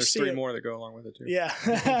 And I just There's three more that go along with it too. Yeah,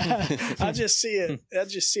 I just see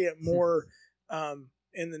it more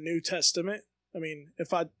in the New Testament. I mean,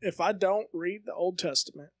 if I don't read the Old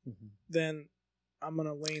Testament, then I'm going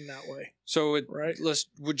to lean that way. So right?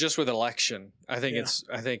 Just with election, I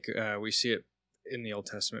think we see it in the Old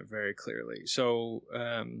Testament very clearly. So,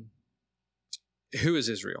 who is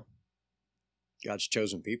Israel? God's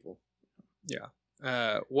chosen people. Yeah.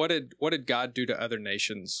 What did God do to other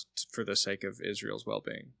nations for the sake of Israel's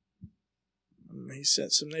well-being? He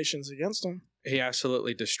sent some nations against them. He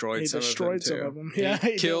absolutely destroyed some of them. Yeah,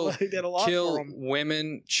 he did a lot kill for them.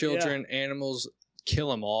 Women, children, animals.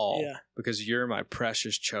 Kill them all because you're my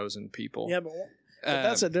precious chosen people. Yeah, but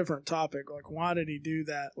that's a different topic. Like, why did he do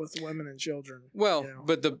that with women and children? Well,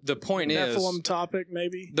 but the point is Nephilim topic,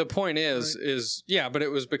 maybe. The point is but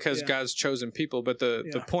it was because God's chosen people. But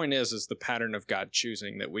the point is the pattern of God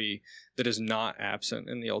choosing that is not absent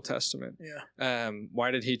in the Old Testament. Yeah.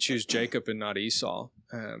 Why did he choose Jacob and not Esau?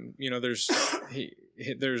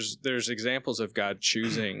 There's examples of God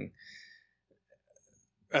choosing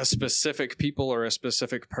a specific people or a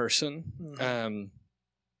specific person.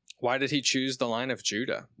 Why did he choose the line of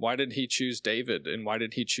Judah? Why did he choose David? And why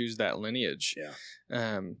did he choose that lineage?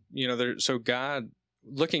 Yeah. So God,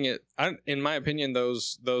 looking at, in my opinion,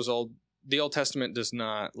 the Old Testament does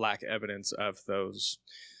not lack evidence of those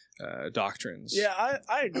doctrines. Yeah,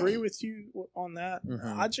 I agree with you on that.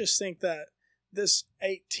 I just think that this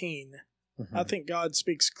 18, I think God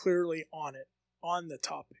speaks clearly on the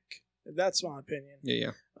topic. That's my opinion.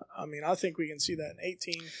 Yeah. I mean, I think we can see that in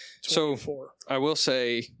 18:24. So I will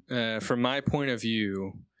say, from my point of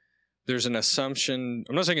view, there's an assumption.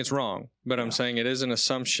 I'm not saying it's wrong, but I'm saying it is an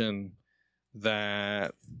assumption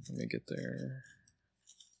that, let me get there,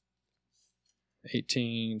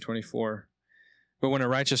 18:24. But when a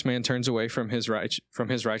righteous man turns away from his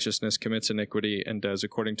righteousness, commits iniquity, and does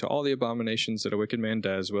according to all the abominations that a wicked man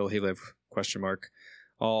does, will he live? ?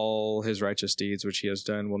 All his righteous deeds which he has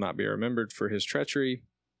done will not be remembered, for his treachery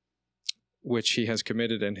which he has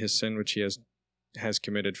committed and his sin which he has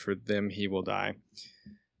committed, for them he will die.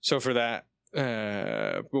 So for that,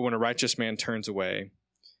 but when a righteous man turns away,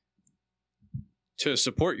 to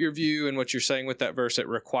support your view and what you're saying with that verse, it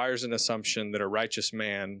requires an assumption that a righteous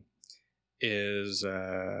man is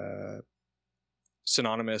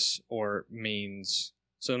synonymous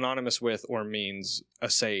with or means a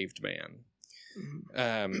saved man.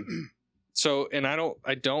 So, and I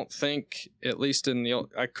don't think, at least in the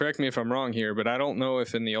Old, correct me if I'm wrong here, but I don't know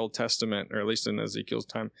if in the Old Testament, or at least in Ezekiel's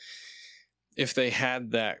time, if they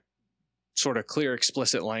had that sort of clear,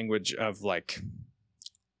 explicit language of like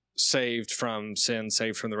saved from sin,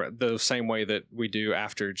 saved from the same way that we do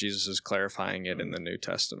after Jesus is clarifying it in the New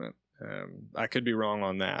Testament. I could be wrong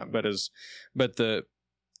on that,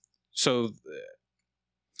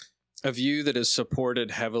 a view that is supported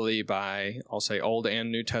heavily by, I'll say, Old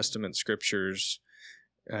and New Testament scriptures,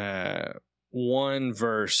 one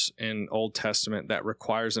verse in Old Testament that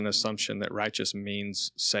requires an assumption that righteous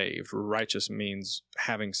means saved, or righteous means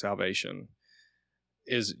having salvation,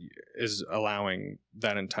 is allowing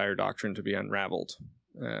that entire doctrine to be unraveled.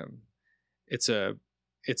 It's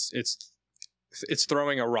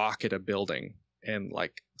throwing a rock at a building and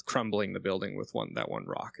like crumbling the building with that one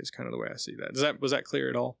rock is kind of the way I see that. Was that clear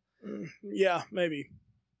at all? Yeah, maybe.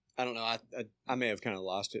 I don't know. I may have kind of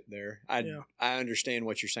lost it there. I understand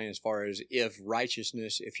what you're saying as far as if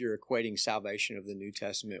you're equating salvation of the New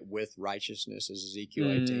Testament with righteousness as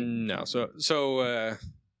Ezekiel 18. No. So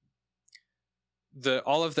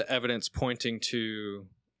all of the evidence pointing to,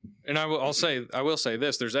 and I will say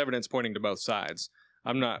this, there's evidence pointing to both sides.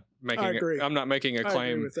 I'm not making a claim. I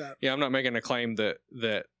agree with that. Yeah, I'm not making a claim that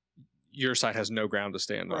your side has no ground to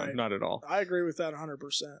stand on. Right. Not at all. I agree with that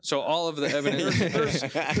 100%. So all of the evidence.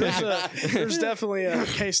 There's definitely a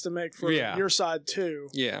case to make for your side too.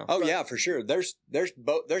 Yeah. Oh, yeah, for sure. There's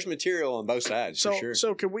material on both sides, for sure.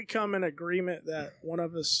 So can we come in agreement that one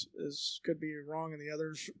of us could be wrong and the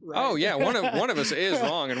other's right? Oh yeah, one of us is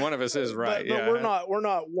wrong and one of us is right. But we're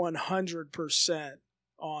not 100%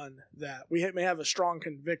 on that. We may have a strong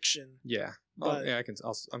conviction. Yeah. But,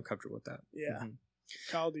 I'm comfortable with that. Yeah. Mm-hmm.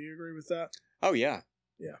 Kyle, do you agree with that? Oh yeah.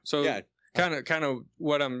 Yeah. So yeah. kind of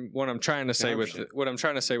what I'm trying to say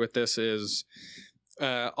 100%. with this is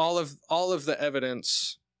all of the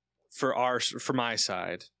evidence for my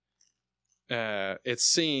side, it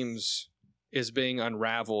seems, is being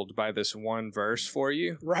unraveled by this one verse for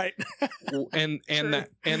you. Right. and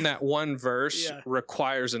that one verse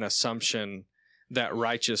requires an assumption that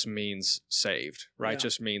righteous means saved.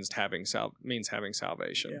 Righteous means having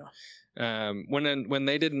salvation. Yeah.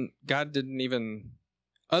 When God didn't even,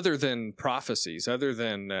 other than prophecies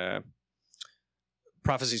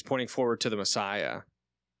pointing forward to the Messiah,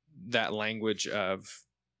 that language of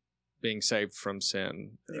being saved from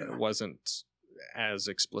sin wasn't as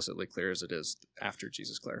explicitly clear as it is after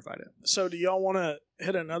Jesus clarified it. So do y'all want to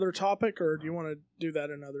hit another topic, or do you want to do that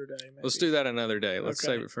another day? Maybe? Let's do that another day. Let's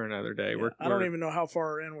save it for another day. Yeah, I don't even know how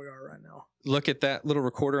far in we are right now. Look at that little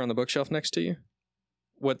recorder on the bookshelf next to you.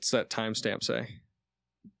 What's that timestamp say?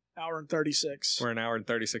 Hour and 36. We're an hour and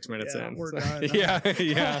 36 minutes in. We're done. Yeah.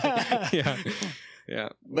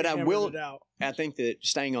 But I think that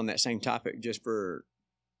staying on that same topic just for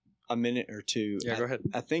a minute or two. Yeah, go ahead.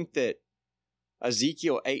 I think that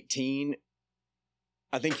Ezekiel 18,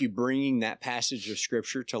 I think you bringing that passage of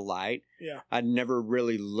scripture to light. Yeah. I'd never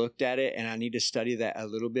really looked at it, and I need to study that a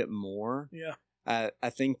little bit more. Yeah. I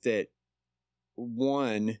think that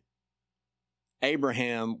one,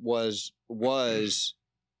 Abraham was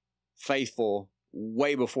faithful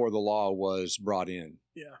way before the law was brought in.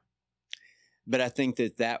 Yeah. But I think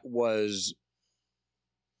that was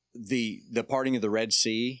the parting of the Red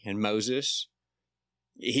Sea and Moses.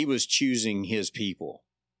 He was choosing his people.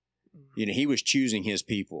 He was choosing his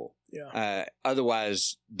people. Yeah.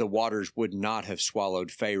 Otherwise, the waters would not have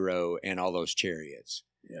swallowed Pharaoh and all those chariots.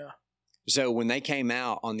 Yeah. So when they came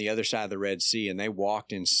out on the other side of the Red Sea and they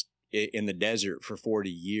walked in the desert for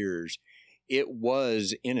 40 years, it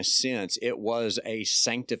was, in a sense, a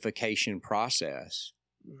sanctification process.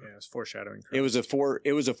 Yeah, it's foreshadowing Christ.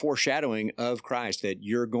 It was a foreshadowing of Christ, that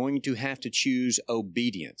you're going to have to choose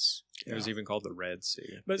obedience. It was even called the Red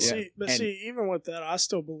Sea. But see, even with that, I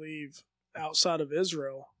still believe outside of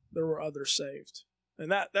Israel there were others saved,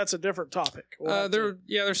 and that's a different topic.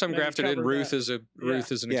 There's some grafted in. Ruth is an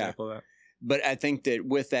example of that. But I think that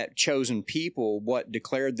with that chosen people, what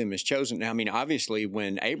declared them as chosen. Now, I mean, obviously,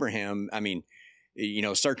 when Abraham,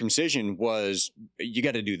 circumcision was, you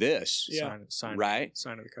got to do this. Yeah. Sign right?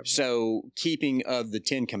 Sign of the covenant. So keeping of the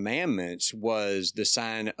 10 commandments was the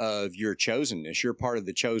sign of your chosenness. You're part of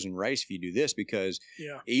the chosen race if you do this, because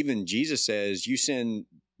even Jesus says you send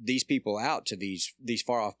these people out to these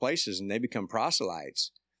far off places and they become proselytes,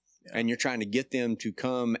 and you're trying to get them to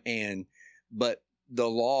come but the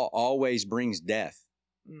law always brings death.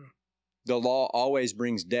 The law always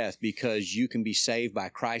brings death because you can be saved by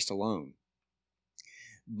Christ alone.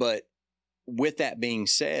 But with that being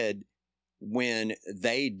said, when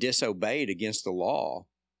they disobeyed against the law,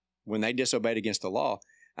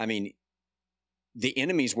 I mean, the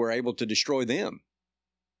enemies were able to destroy them.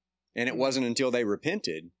 And it wasn't until they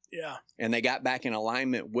repented and they got back in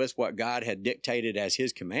alignment with what God had dictated as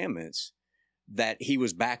his commandments that he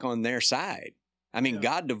was back on their side. I mean,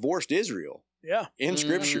 God divorced Israel. Yeah. In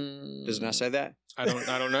Scripture. Does it not say that? I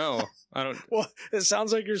don't know. Well, it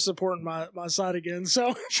sounds like you're supporting my side again.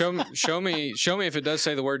 So show me if it does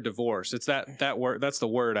say the word divorce. It's that word. That's the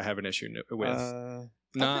word I have an issue with.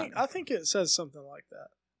 I think it says something like that.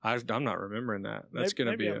 I'm not remembering that. That's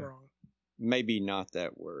going to be I'm wrong. Maybe not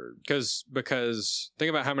that word. Because think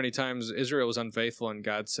about how many times Israel was unfaithful and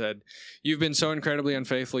God said, you've been so incredibly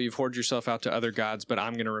unfaithful, you've whored yourself out to other gods, but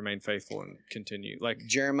I'm going to remain faithful and continue. Like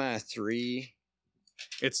Jeremiah 3.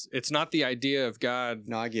 It's not the idea of God.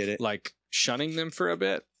 No, I get it. Like shunning them for a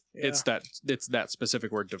bit. Yeah. It's that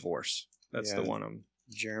specific word, divorce. That's the one.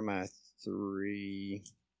 Jeremiah 3.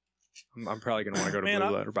 I'm probably going to want to go to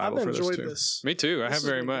Blue Letter Bible for this too. Me too. I have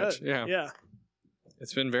very much. Good. Yeah.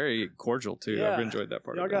 It's been very cordial too. Yeah. I've enjoyed that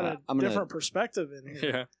part. Y'all got a different perspective in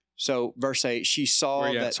here. Yeah. So verse 8, she saw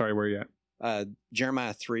where you at?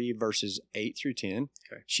 Jeremiah 3 verses 8 through 10.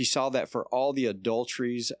 Okay. She saw that for all the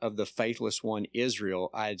adulteries of the faithless one Israel,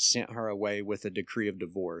 I had sent her away with a decree of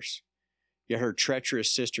divorce. Yet her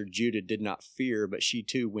treacherous sister Judah did not fear, but she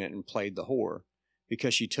too went and played the whore.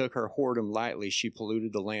 Because she took her whoredom lightly, she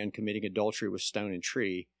polluted the land, committing adultery with stone and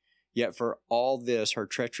tree. Yet for all this, her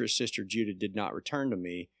treacherous sister Judah did not return to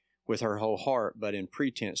me with her whole heart, but in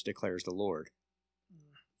pretense declares the Lord.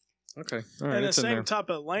 Okay. All right. And the It's in same there. type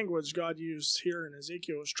of language God used here in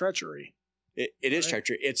Ezekiel is treachery. It is Right.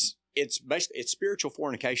 treachery. It's basically it's spiritual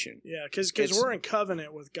fornication. Yeah, because It's- we're in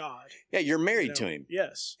covenant with God. Yeah, you're married you know? to Him,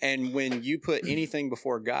 Yes. and when you put anything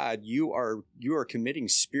before God, you are committing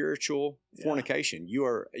spiritual Yeah. fornication. You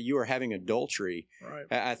are having adultery. Right.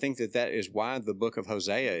 I think that is why the book of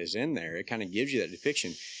Hosea is in there. It kind of gives you that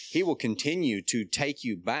depiction. He will continue to take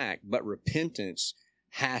you back, but repentance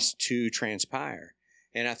has to transpire.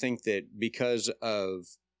 And I think that because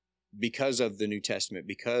of the New Testament,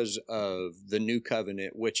 because of the new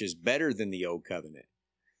covenant, which is better than the old covenant,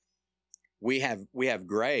 we have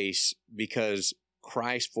grace because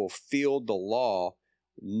Christ fulfilled the law.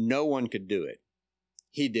 No one could do it.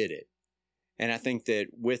 He did it. And I think that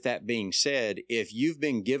with that being said, if you've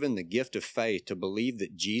been given the gift of faith to believe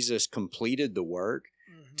that Jesus completed the work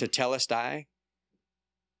Mhm. to telestai,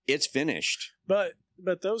 it's finished. But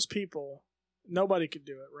those people, nobody could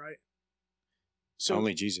do it, right? So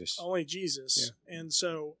Only Jesus. Only Jesus. And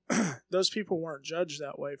so those people weren't judged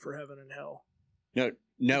that way for heaven and hell.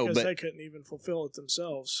 No, because but they couldn't even fulfill it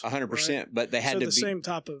themselves. 100%. right? But they had So to the be same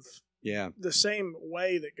type of Yeah. the same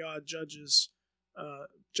way that God judged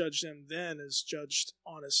them then is judged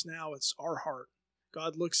on us now. It's our heart.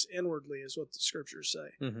 God looks inwardly, is what the scriptures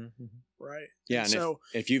say, right? Yeah, and so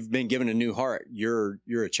if you've been given a new heart, you're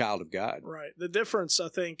a child of God. right. The difference, I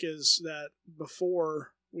think, is that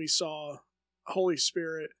before we saw Holy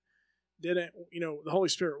Spirit the Holy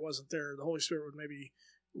Spirit wasn't there. The Holy Spirit would maybe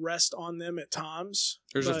rest on them at times.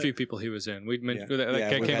 There's a but- few people he was in. We mentioned Yeah. that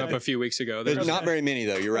Yeah, we came had up to- a few weeks ago. There's There's not very many,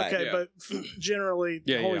 though. You're right. Okay, Yeah. but generally,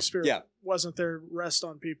 the Yeah, Holy yeah. Spirit Yeah. wasn't there to rest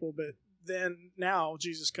on people. But then now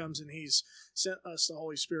Jesus comes and He's sent us the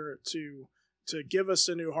Holy Spirit to give us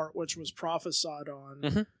a new heart, which was prophesied on.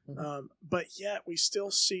 Mhm. But yet we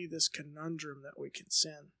still see this conundrum that we can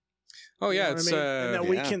sin. Oh You know yeah, what I it's mean? And that yeah.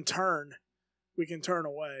 we can turn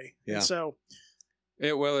away. Yeah. And so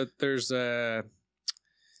there's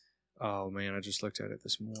oh man, I just looked at it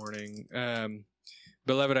this morning.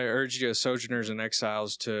 Beloved, I urge you as sojourners and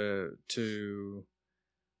exiles to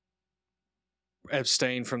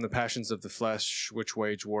abstain from the passions of the flesh which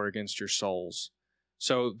wage war against your souls.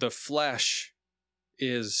 So the flesh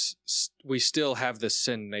we still have this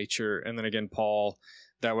sin nature. And then again, Paul,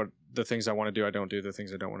 the things I want to do, I don't do. The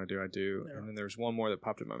things I don't want to do, I do. Yeah. And then there's one more that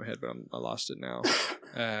popped in my head, but I lost it now.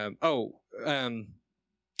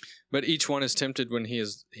 But each one is tempted when he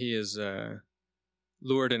is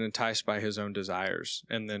lured and enticed by his own desires.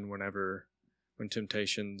 And then when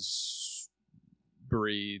temptations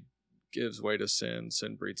gives way to sin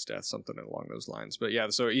breeds death, something along those lines. But yeah,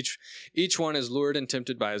 so each one is lured and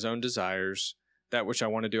tempted by his own desires. That which I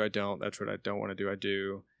want to do, I don't. That's what I don't want to do, I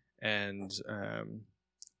do. And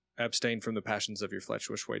abstain from the passions of your flesh,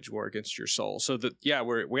 which wage war against your soul. So that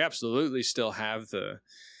we absolutely still have the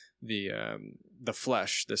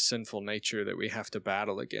flesh, the sinful nature that we have to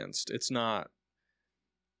battle against. It's not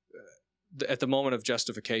at the moment of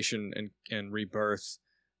justification and rebirth,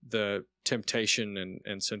 the temptation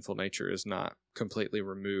and sinful nature is not completely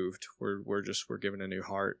removed. We're given a new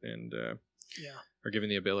heart and are given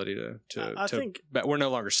the ability I think but we're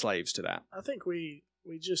no longer slaves to that. I think we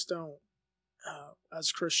just don't,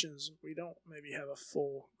 as Christians, we don't maybe have a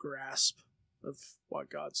full grasp of what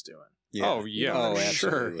God's doing. Yeah. Oh yeah, know what I mean? sure,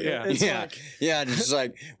 absolutely. yeah. It's yeah. like- Yeah, just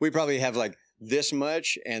like we probably have like this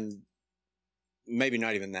much and maybe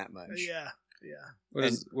not even that much. Yeah.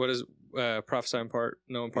 What is prophesy in part,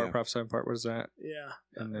 know in part, Yeah. prophesy in part? What is that? Yeah.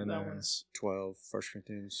 And then that one's 12, 1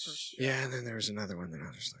 Corinthians. yeah, and then there was another one that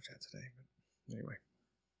I just looked at today. But anyway,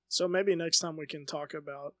 so maybe next time we can talk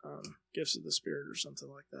about gifts of the Spirit or something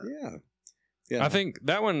like that. Yeah. Yeah. I think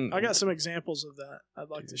that one. I got some examples of that I'd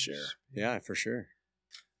like to share. Yeah, for sure.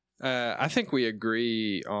 I think we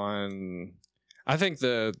agree on. I think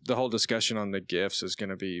the whole discussion on the gifts is going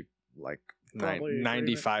to be like Probably agreement,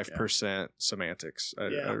 95% semantics. I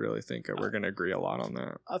really think we're going to agree a lot on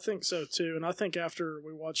that. I think so too, and I think after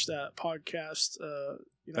we watched that podcast,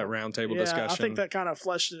 That roundtable I discussion. think that kind of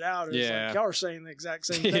fleshed it out. It was Yeah. like y'all are saying the exact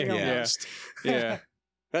same thing Yeah. almost. Yeah.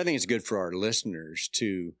 But I think it's good for our listeners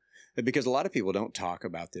to, because a lot of people don't talk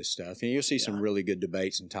about this stuff. And you'll see some really good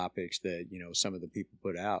debates and topics that, some of the people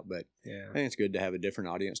put out. But Yeah. I think it's good to have a different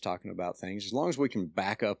audience talking about things, as long as we can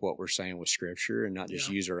back up what we're saying with Scripture and not just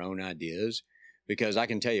use our own ideas. Because I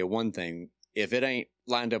can tell you one thing, if it ain't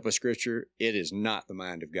lined up with Scripture, it is not the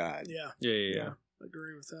mind of God. Yeah. Yeah.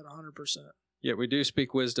 Agree with that 100%. Yet we do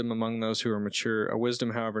speak wisdom among those who are mature, a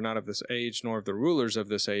wisdom, however, not of this age, nor of the rulers of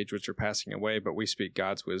this age, which are passing away, but we speak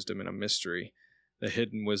God's wisdom in a mystery, the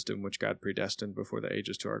hidden wisdom which God predestined before the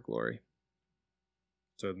ages to our glory.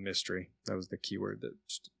 So mystery, that was the key word that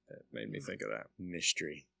made me think of that.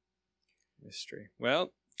 Mystery.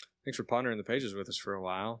 Well, thanks for pondering the pages with us for a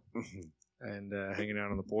while and hanging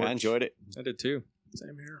out on the porch. I enjoyed it. I did too.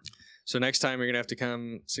 Same here. So next time you're going to have to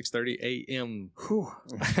come 6:30 a.m. Whew,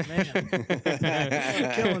 man.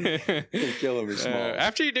 You're killing me. You're killing me, small.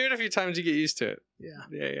 After you do it a few times, you get used to it. Yeah.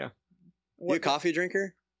 Yeah. You a coffee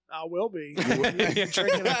drinker? I will be. You're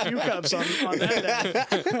drinking a few cups on that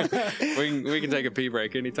day. We can take a pee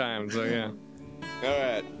break anytime. So yeah. All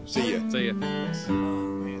right. See ya. See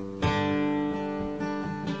ya.